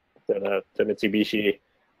to Mitsubishi.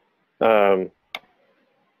 And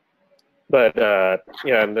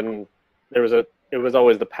then it was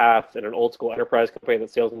always the path in an old school enterprise company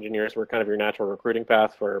that sales engineers were kind of your natural recruiting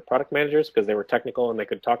path for product managers because they were technical and they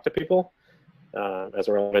could talk to people, as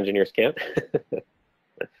real engineers can't.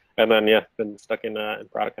 And then yeah, been stuck in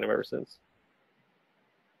product kind of ever since.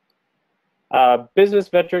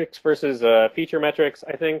 Business metrics versus feature metrics.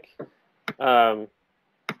 I think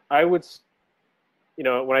I would,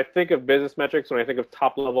 when I think of business metrics, when I think of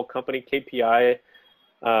top level company KPI,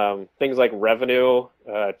 things like revenue,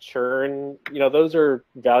 churn, those are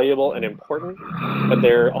valuable and important, but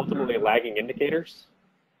they're ultimately lagging indicators.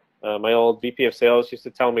 My old VP of sales used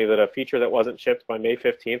to tell me that a feature that wasn't shipped by May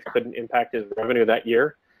 15th couldn't impact his revenue that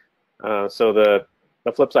year. So the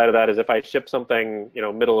flip side of that is if I ship something,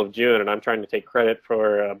 middle of June and I'm trying to take credit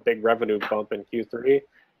for a big revenue bump in Q3,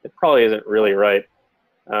 it probably isn't really right.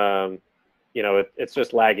 It's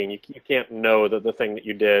just lagging. You can't know that the thing that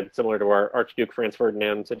you did, similar to our Archduke Franz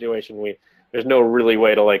Ferdinand situation, there's no really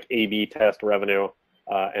way to like A/B test revenue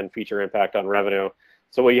and feature impact on revenue.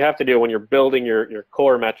 So what you have to do when you're building your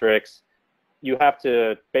core metrics, you have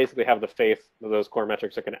to basically have the faith that those core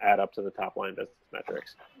metrics are going to add up to the top line business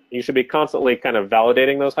metrics. You should be constantly kind of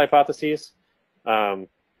validating those hypotheses, but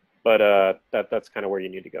that's kind of where you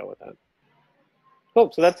need to go with that.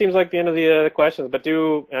 Cool. So that seems like the end of the questions. But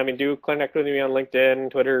do connect with me on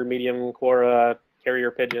LinkedIn, Twitter, Medium, Quora,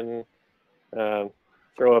 Carrier Pigeon.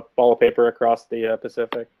 Throw a ball of paper across the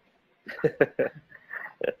Pacific,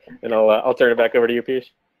 and I'll turn it back over to you,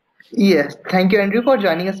 Peesh. Yes, thank you, Andrew, for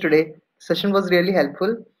joining us today. Session was really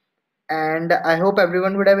helpful, and I hope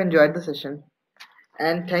everyone would have enjoyed the session.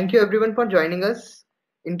 And thank you everyone for joining us.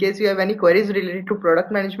 In case you have any queries related to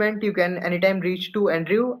product management, you can anytime reach to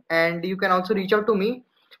Andrew, and you can also reach out to me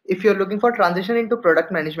if you're looking for transition into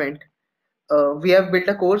product management. We have built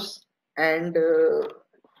a course, and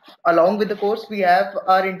along with the course, we have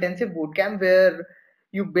our intensive bootcamp where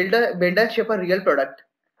you build and ship a real product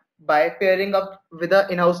by pairing up with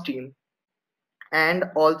an in-house team. And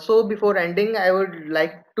also, before ending, I would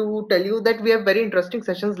like to tell you that we have very interesting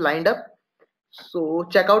sessions lined up. So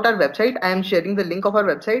check out our website. I am sharing the link of our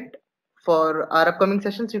website for our upcoming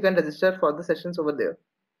sessions. You can register for the sessions over there.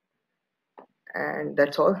 And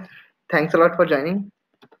that's all. Thanks a lot for joining.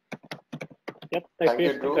 Yep. Thank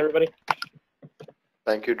you, Drew. Thanks, everybody.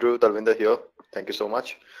 Thank you, Drew. Dalvinder here. Thank you so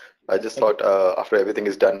much. I just thought after everything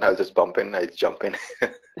is done, I'll just jump in.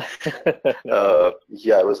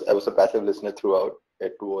 Yeah, I was a passive listener throughout.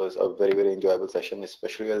 It was a very, very enjoyable session,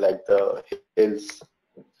 especially like the Hills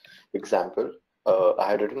example. I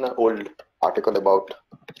had written an old article about,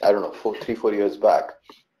 I don't know, 3-4 years back,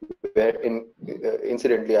 where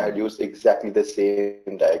incidentally I had used exactly the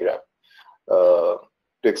same diagram to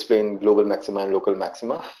explain global maxima and local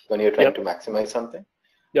maxima when you're trying to maximize something.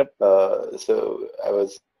 Yep. So I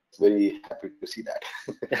was very happy to see that.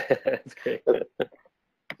 That's great.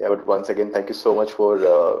 Yeah, but once again, thank you so much for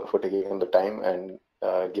taking the time and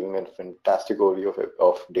giving a fantastic overview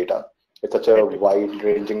of data. It's such a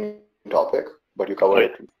wide-ranging topic, but you covered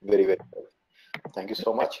it very, very well. Thank you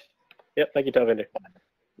so much. Yep, thank you, Dalvinder.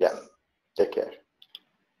 Yeah, take care.